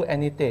never do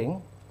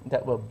anything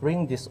that will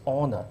bring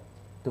dishonor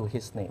to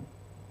his name.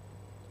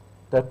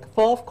 The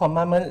fourth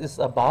commandment is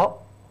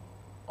about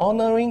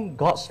honoring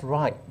God's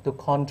right to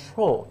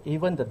control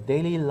even the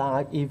daily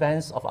life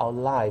events of our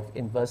life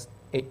in verse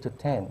 8 to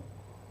 10.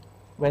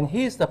 When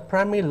he is the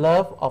primary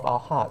love of our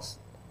hearts,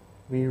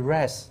 we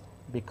rest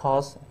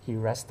because he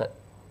rested.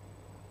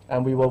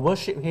 And we will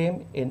worship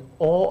him in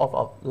all of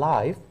our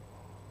life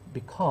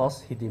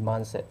because he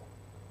demands it.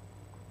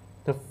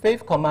 The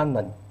fifth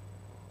commandment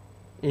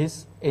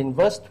is in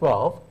verse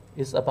 12,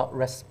 is about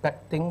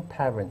respecting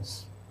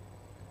parents.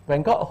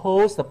 When God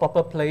holds the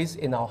proper place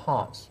in our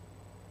hearts,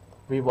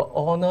 we will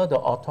honor the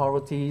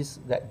authorities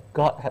that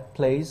God has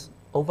placed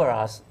over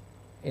us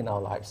in our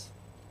lives.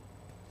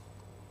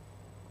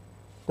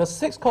 The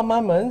sixth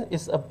commandment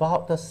is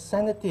about the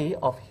sanity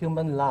of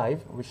human life,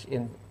 which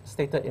is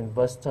stated in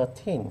verse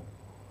 13.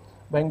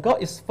 When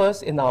God is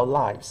first in our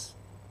lives,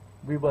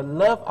 we will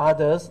love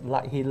others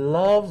like he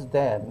loves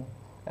them,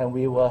 and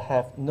we will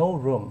have no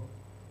room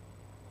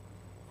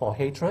for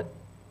hatred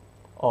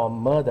or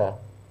murder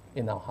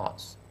in our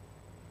hearts.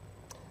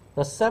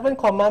 The seventh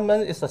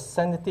commandment is the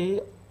sanity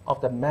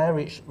of the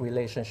marriage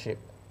relationship,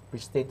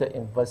 which is stated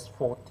in verse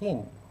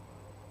 14.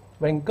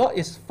 When God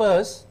is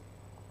first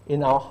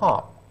in our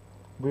heart,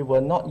 we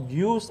will not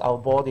use our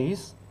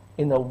bodies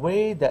in a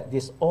way that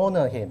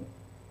dishonor him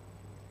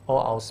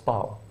or our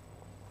spouse.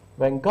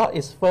 When God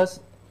is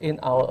first in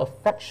our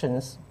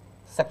affections,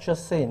 sexual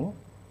sin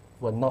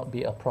will not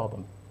be a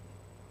problem.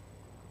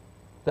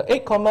 The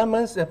eighth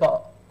commandment is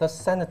about the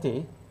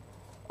sanity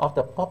of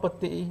the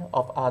property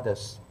of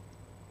others,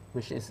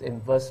 which is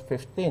in verse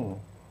 15.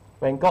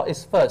 When God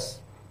is first,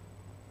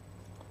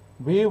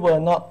 we will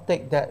not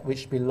take that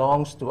which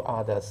belongs to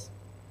others.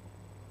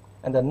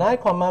 And the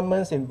ninth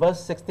commandment in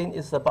verse 16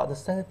 is about the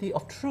sanity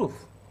of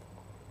truth.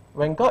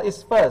 When God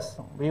is first,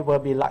 we will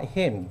be like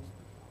him.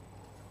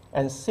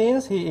 And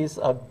since he is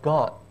a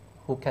God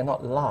who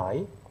cannot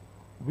lie,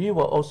 we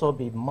will also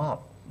be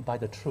marked by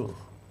the truth.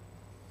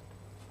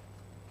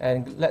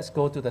 And let's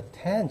go to the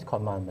 10th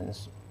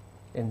commandment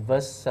in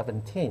verse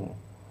 17,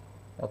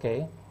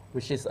 okay,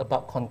 which is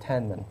about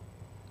contentment.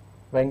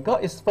 When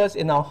God is first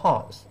in our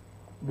hearts,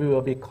 we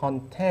will be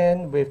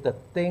content with the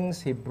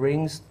things he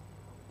brings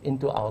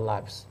into our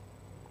lives.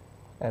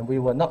 And we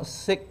will not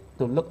seek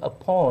to look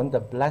upon the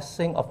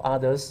blessing of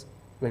others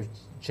with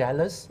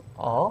jealous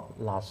or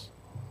lust.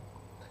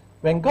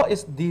 When God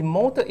is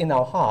demoted in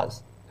our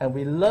hearts and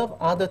we love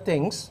other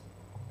things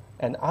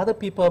and other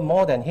people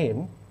more than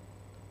him,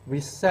 we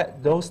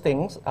set those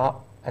things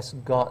up as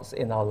gods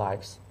in our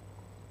lives.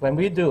 When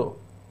we do,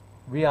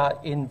 we are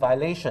in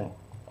violation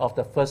of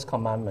the first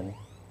commandment,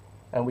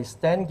 and we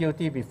stand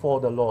guilty before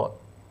the Lord.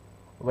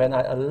 When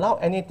I allow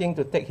anything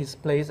to take his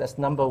place as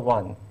number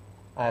one,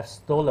 I have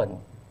stolen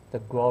the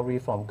glory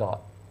from God,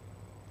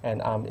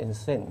 and I'm in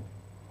sin.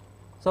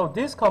 So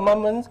this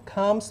commandment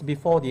comes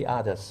before the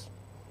others,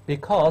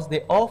 because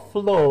they all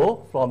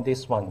flow from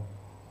this one.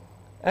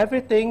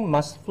 Everything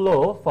must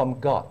flow from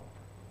God,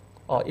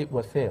 or it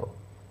will fail.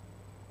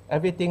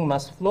 Everything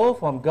must flow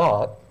from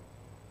God,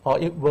 or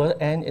it will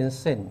end in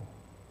sin.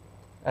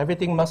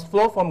 Everything must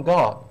flow from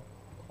God,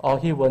 or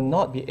he will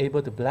not be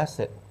able to bless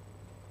it.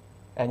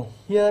 And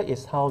here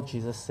is how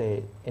Jesus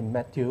said in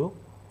Matthew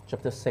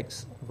chapter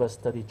 6, verse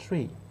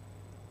 33.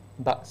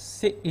 But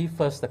seek ye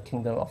first the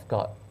kingdom of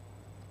God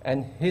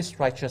and his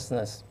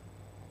righteousness,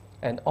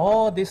 and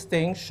all these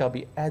things shall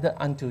be added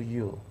unto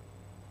you.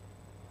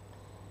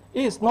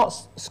 It is not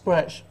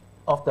scratch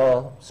of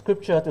the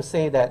scripture to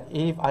say that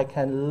if I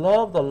can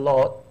love the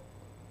Lord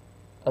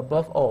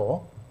above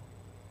all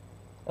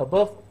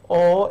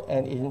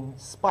and in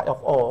spite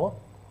of all,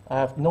 I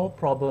have no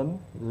problem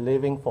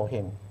living for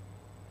Him.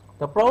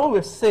 The problem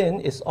with sin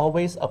is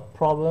always a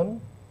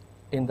problem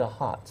in the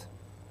heart.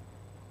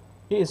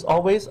 It is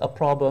always a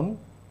problem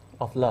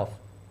of love.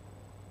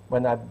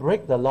 When I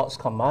break the Lord's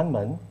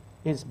commandment,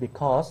 it is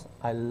because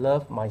I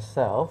love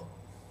myself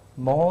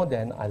more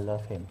than I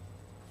love Him.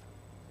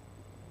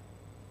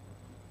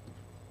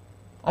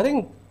 I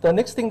think the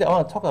next thing that I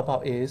want to talk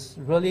about is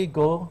really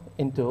go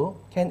into,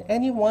 can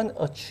anyone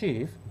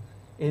achieve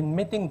in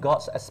meeting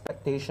God's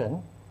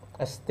expectation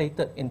as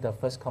stated in the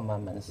first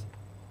commandments?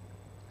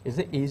 Is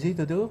it easy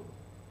to do,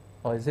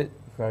 or is it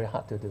very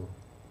hard to do?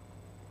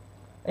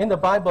 In the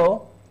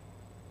Bible,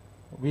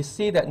 we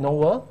see that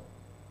Noah,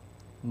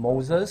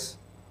 Moses,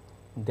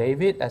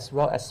 David, as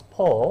well as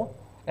Paul,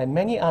 and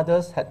many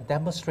others had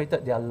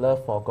demonstrated their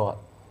love for God,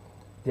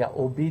 their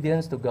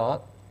obedience to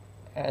God,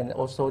 and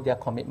also their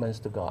commitments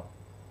to God.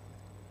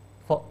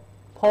 For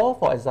Paul,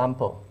 for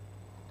example,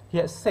 he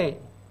had said,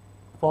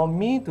 "For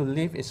me to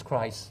live is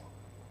Christ,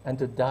 and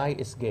to die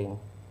is gain."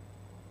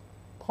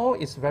 Paul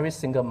is very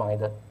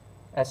single-minded,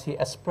 as he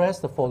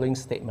expressed the following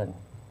statement: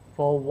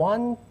 "For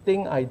one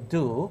thing I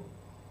do,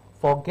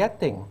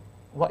 forgetting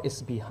what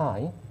is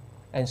behind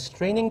and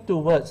straining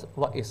towards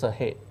what is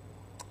ahead,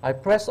 I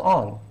press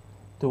on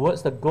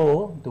towards the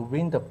goal to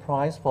win the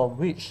prize for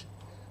which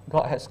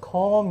God has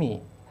called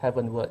me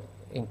heavenward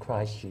in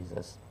Christ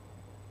Jesus."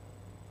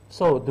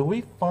 So, do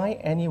we find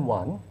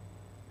anyone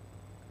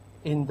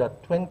in the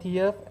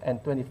 20th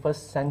and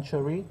 21st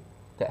century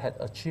that had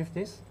achieved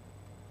this?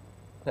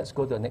 Let's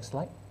go to the next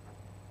slide.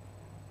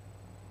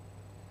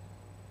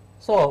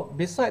 So,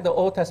 beside the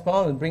Old Testament,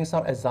 I will bring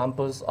some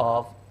examples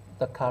of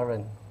the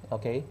current,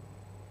 okay?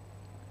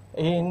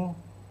 In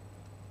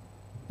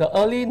the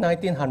early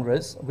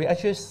 1900s, we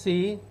actually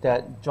see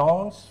that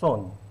John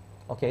Sun,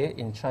 okay,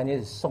 in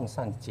Chinese is Song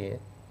Sanjie,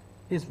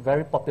 he's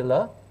very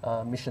popular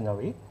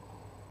missionary,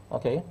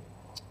 okay?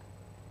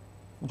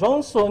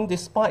 John Sun,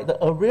 despite the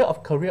array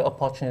of career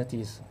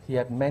opportunities, he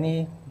had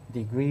many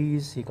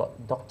degrees, he got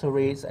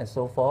doctorates and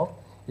so forth,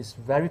 he's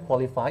very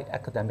qualified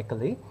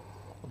academically,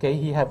 okay?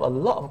 He had a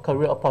lot of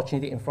career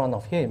opportunity in front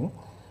of him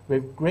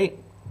with great,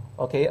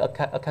 okay,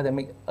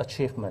 academic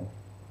achievement.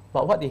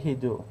 But what did he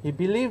do? He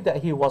believed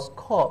that he was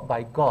called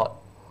by God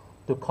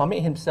to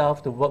commit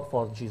himself to work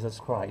for Jesus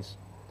Christ.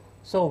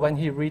 So when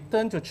he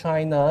returned to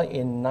China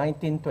in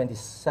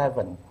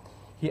 1927,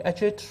 he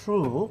actually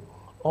threw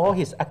all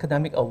his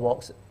academic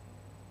awards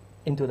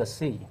into the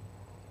sea,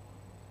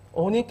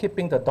 only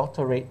keeping the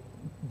doctorate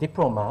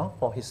diploma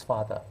for his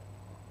father.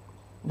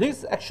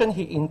 This action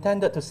he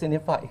intended to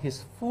signify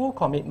his full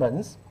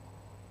commitments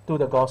to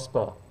the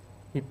gospel.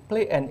 He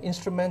played an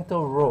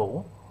instrumental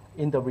role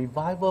in the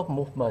revival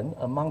movement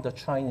among the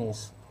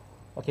Chinese,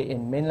 okay,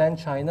 in mainland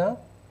China,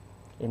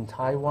 in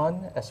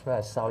Taiwan, as well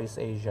as Southeast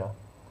Asia,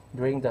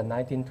 during the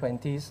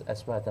 1920s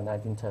as well as the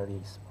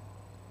 1930s.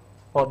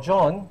 For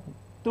John,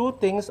 two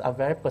things are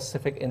very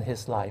specific in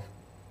his life.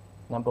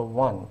 Number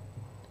one,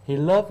 he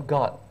loved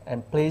God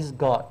and placed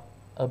God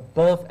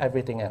above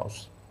everything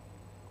else.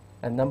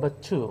 And number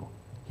two,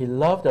 he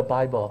loved the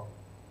Bible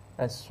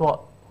and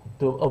sought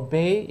to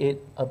obey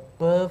it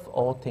above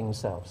all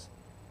things else.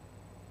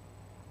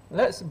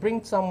 Let's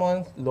bring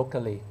someone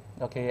locally,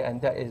 okay, and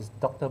that is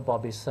Dr.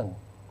 Bobby Seng.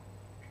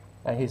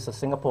 And he's a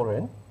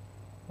Singaporean.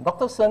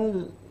 Dr.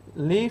 Seng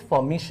left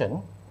for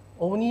mission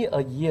only a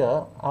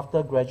year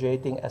after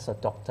graduating as a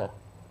doctor.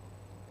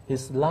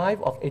 His life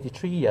of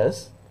 83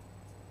 years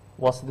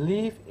was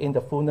lived in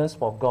the fullness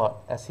for God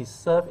as he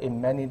served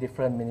in many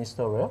different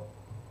ministerial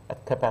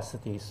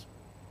capacities.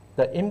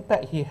 The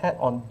impact he had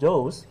on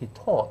those he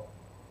taught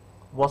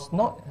was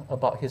not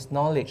about his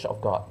knowledge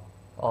of God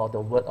or the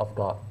Word of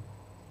God,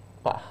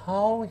 but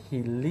how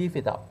he lived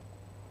it up.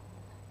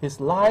 His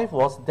life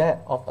was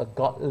that of a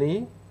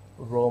godly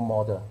role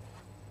model.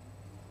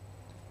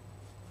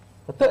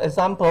 The third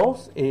example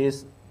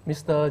is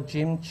Mr.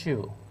 Jim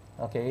Chew.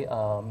 Okay,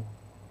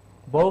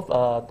 both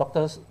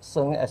Dr.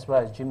 Seng as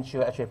well as Jim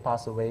Chew actually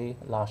passed away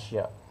last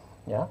year,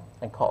 yeah,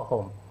 and called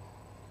home.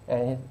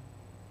 And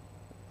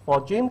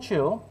for Jim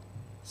Chew,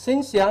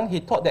 since young, he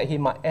thought that he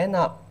might end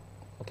up,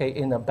 okay,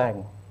 in a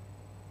bank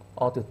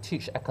or to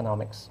teach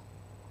economics.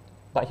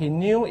 But he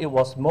knew it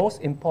was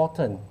most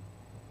important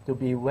to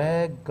be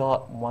where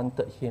God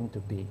wanted him to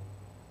be.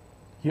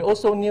 He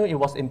also knew it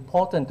was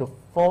important to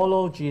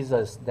follow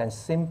Jesus than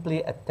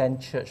simply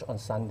attend church on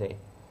Sunday.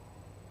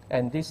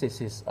 And this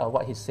is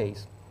what he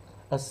says.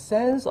 A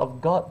sense of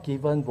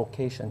God-given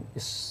vocation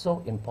is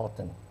so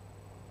important.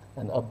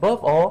 And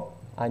above all,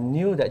 I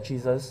knew that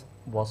Jesus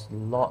was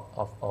Lord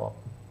of all.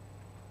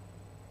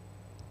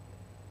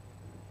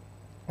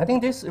 I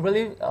think this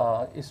really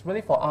is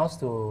really for us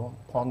to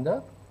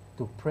ponder,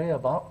 to pray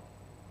about.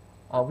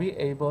 Are we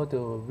able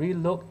to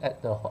relook at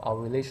our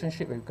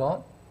relationship with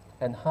God?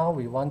 and how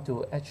we want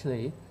to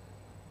actually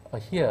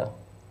adhere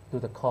to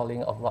the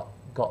calling of what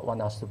God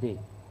wants us to be.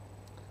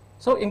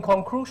 So in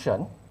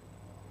conclusion,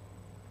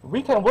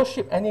 we can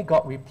worship any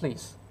God we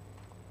please.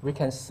 We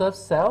can serve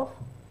self,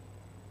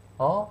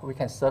 or we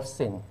can serve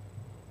sin,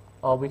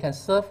 or we can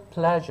serve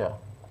pleasure,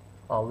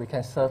 or we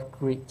can serve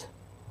greed.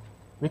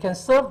 We can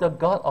serve the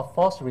God of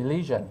false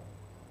religion,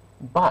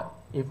 but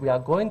if we are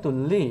going to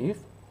live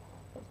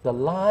the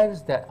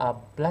lives that are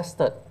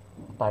blessed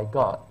by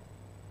God,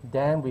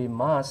 then we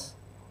must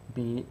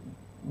be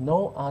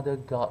no other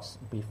gods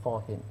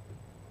before Him.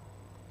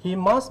 He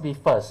must be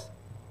first,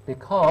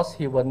 because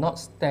He will not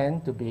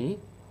stand to be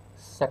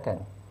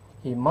second.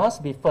 He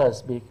must be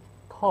first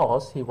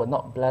because He will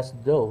not bless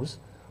those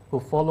who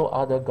follow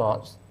other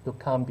gods to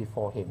come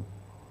before Him.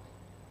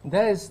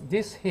 There is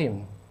this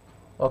hymn,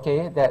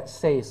 okay, that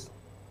says,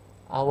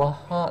 our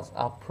hearts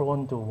are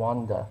prone to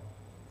wander,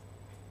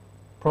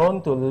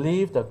 prone to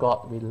leave the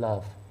God we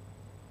love.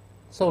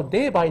 So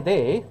day by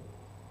day,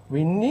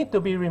 we need to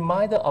be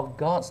reminded of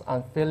God's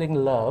unfailing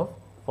love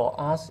for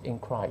us in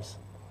Christ.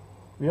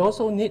 We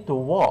also need to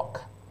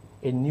walk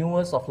in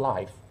newness of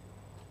life,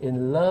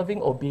 in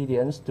loving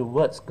obedience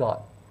towards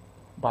God,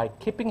 by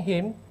keeping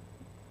Him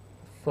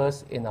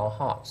first in our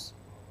hearts.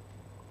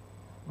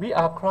 We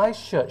are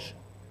Christ's church,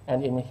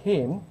 and in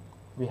Him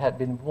we have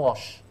been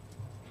washed,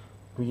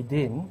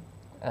 redeemed,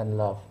 and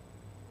loved.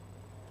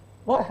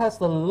 What has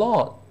the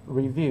Lord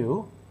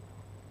revealed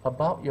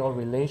about your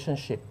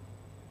relationship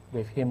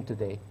with Him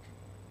today?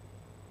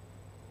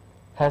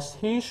 Has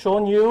He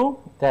shown you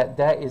that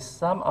there is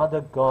some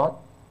other God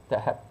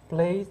that has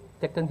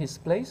taken His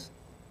place?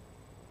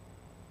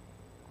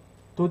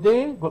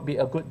 Today would be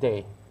a good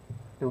day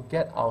to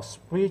get our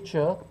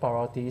spiritual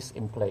priorities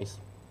in place.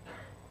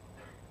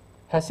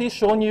 Has He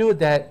shown you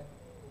that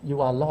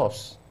you are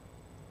lost?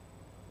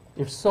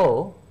 If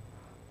so,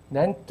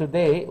 then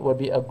today will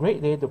be a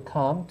great day to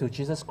come to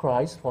Jesus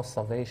Christ for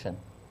salvation.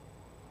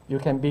 You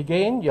can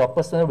begin your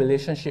personal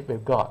relationship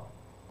with God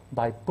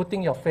by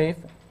putting your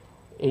faith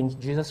in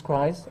Jesus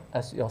Christ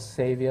as your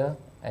Savior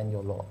and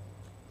your Lord.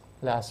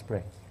 Let us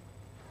pray.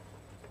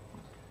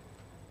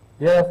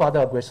 Dear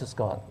Father, gracious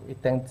God, we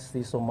thank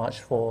Thee so much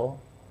for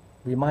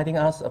reminding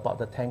us about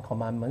the 10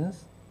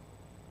 Commandments,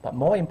 but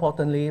more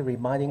importantly,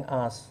 reminding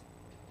us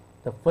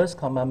the first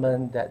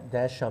commandment that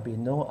there shall be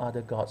no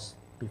other gods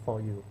before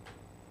You.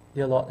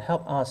 Dear Lord,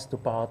 help us to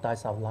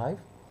prioritize our life,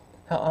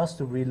 help us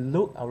to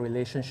relook our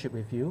relationship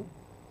with You,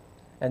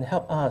 and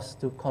help us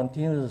to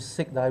continue to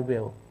seek Thy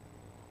will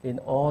in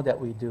all that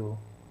we do.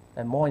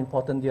 And more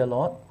important, dear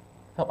Lord,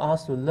 help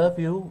us to love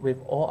You with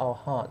all our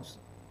hearts,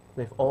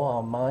 with all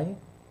our mind,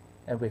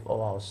 and with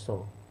all our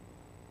soul.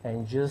 And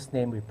in Jesus'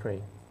 name we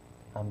pray.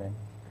 Amen.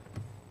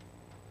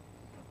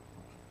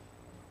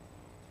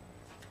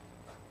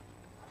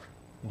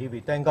 Indeed, we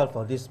thank God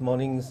for this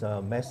morning's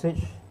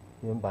message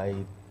given by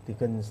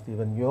Deacon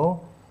Steven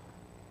Yeo.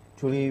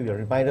 Truly, we are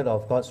reminded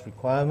of God's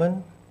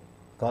requirement,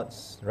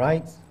 God's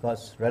rights,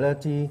 God's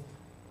reality,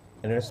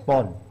 and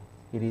respond.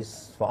 It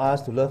is for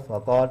us to love our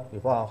God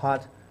with all our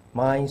heart,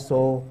 mind,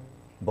 soul,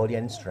 body,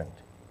 and strength.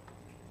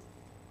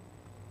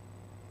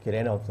 Okay, the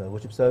end of the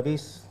worship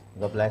service.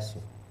 God bless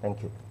you.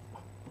 Thank you.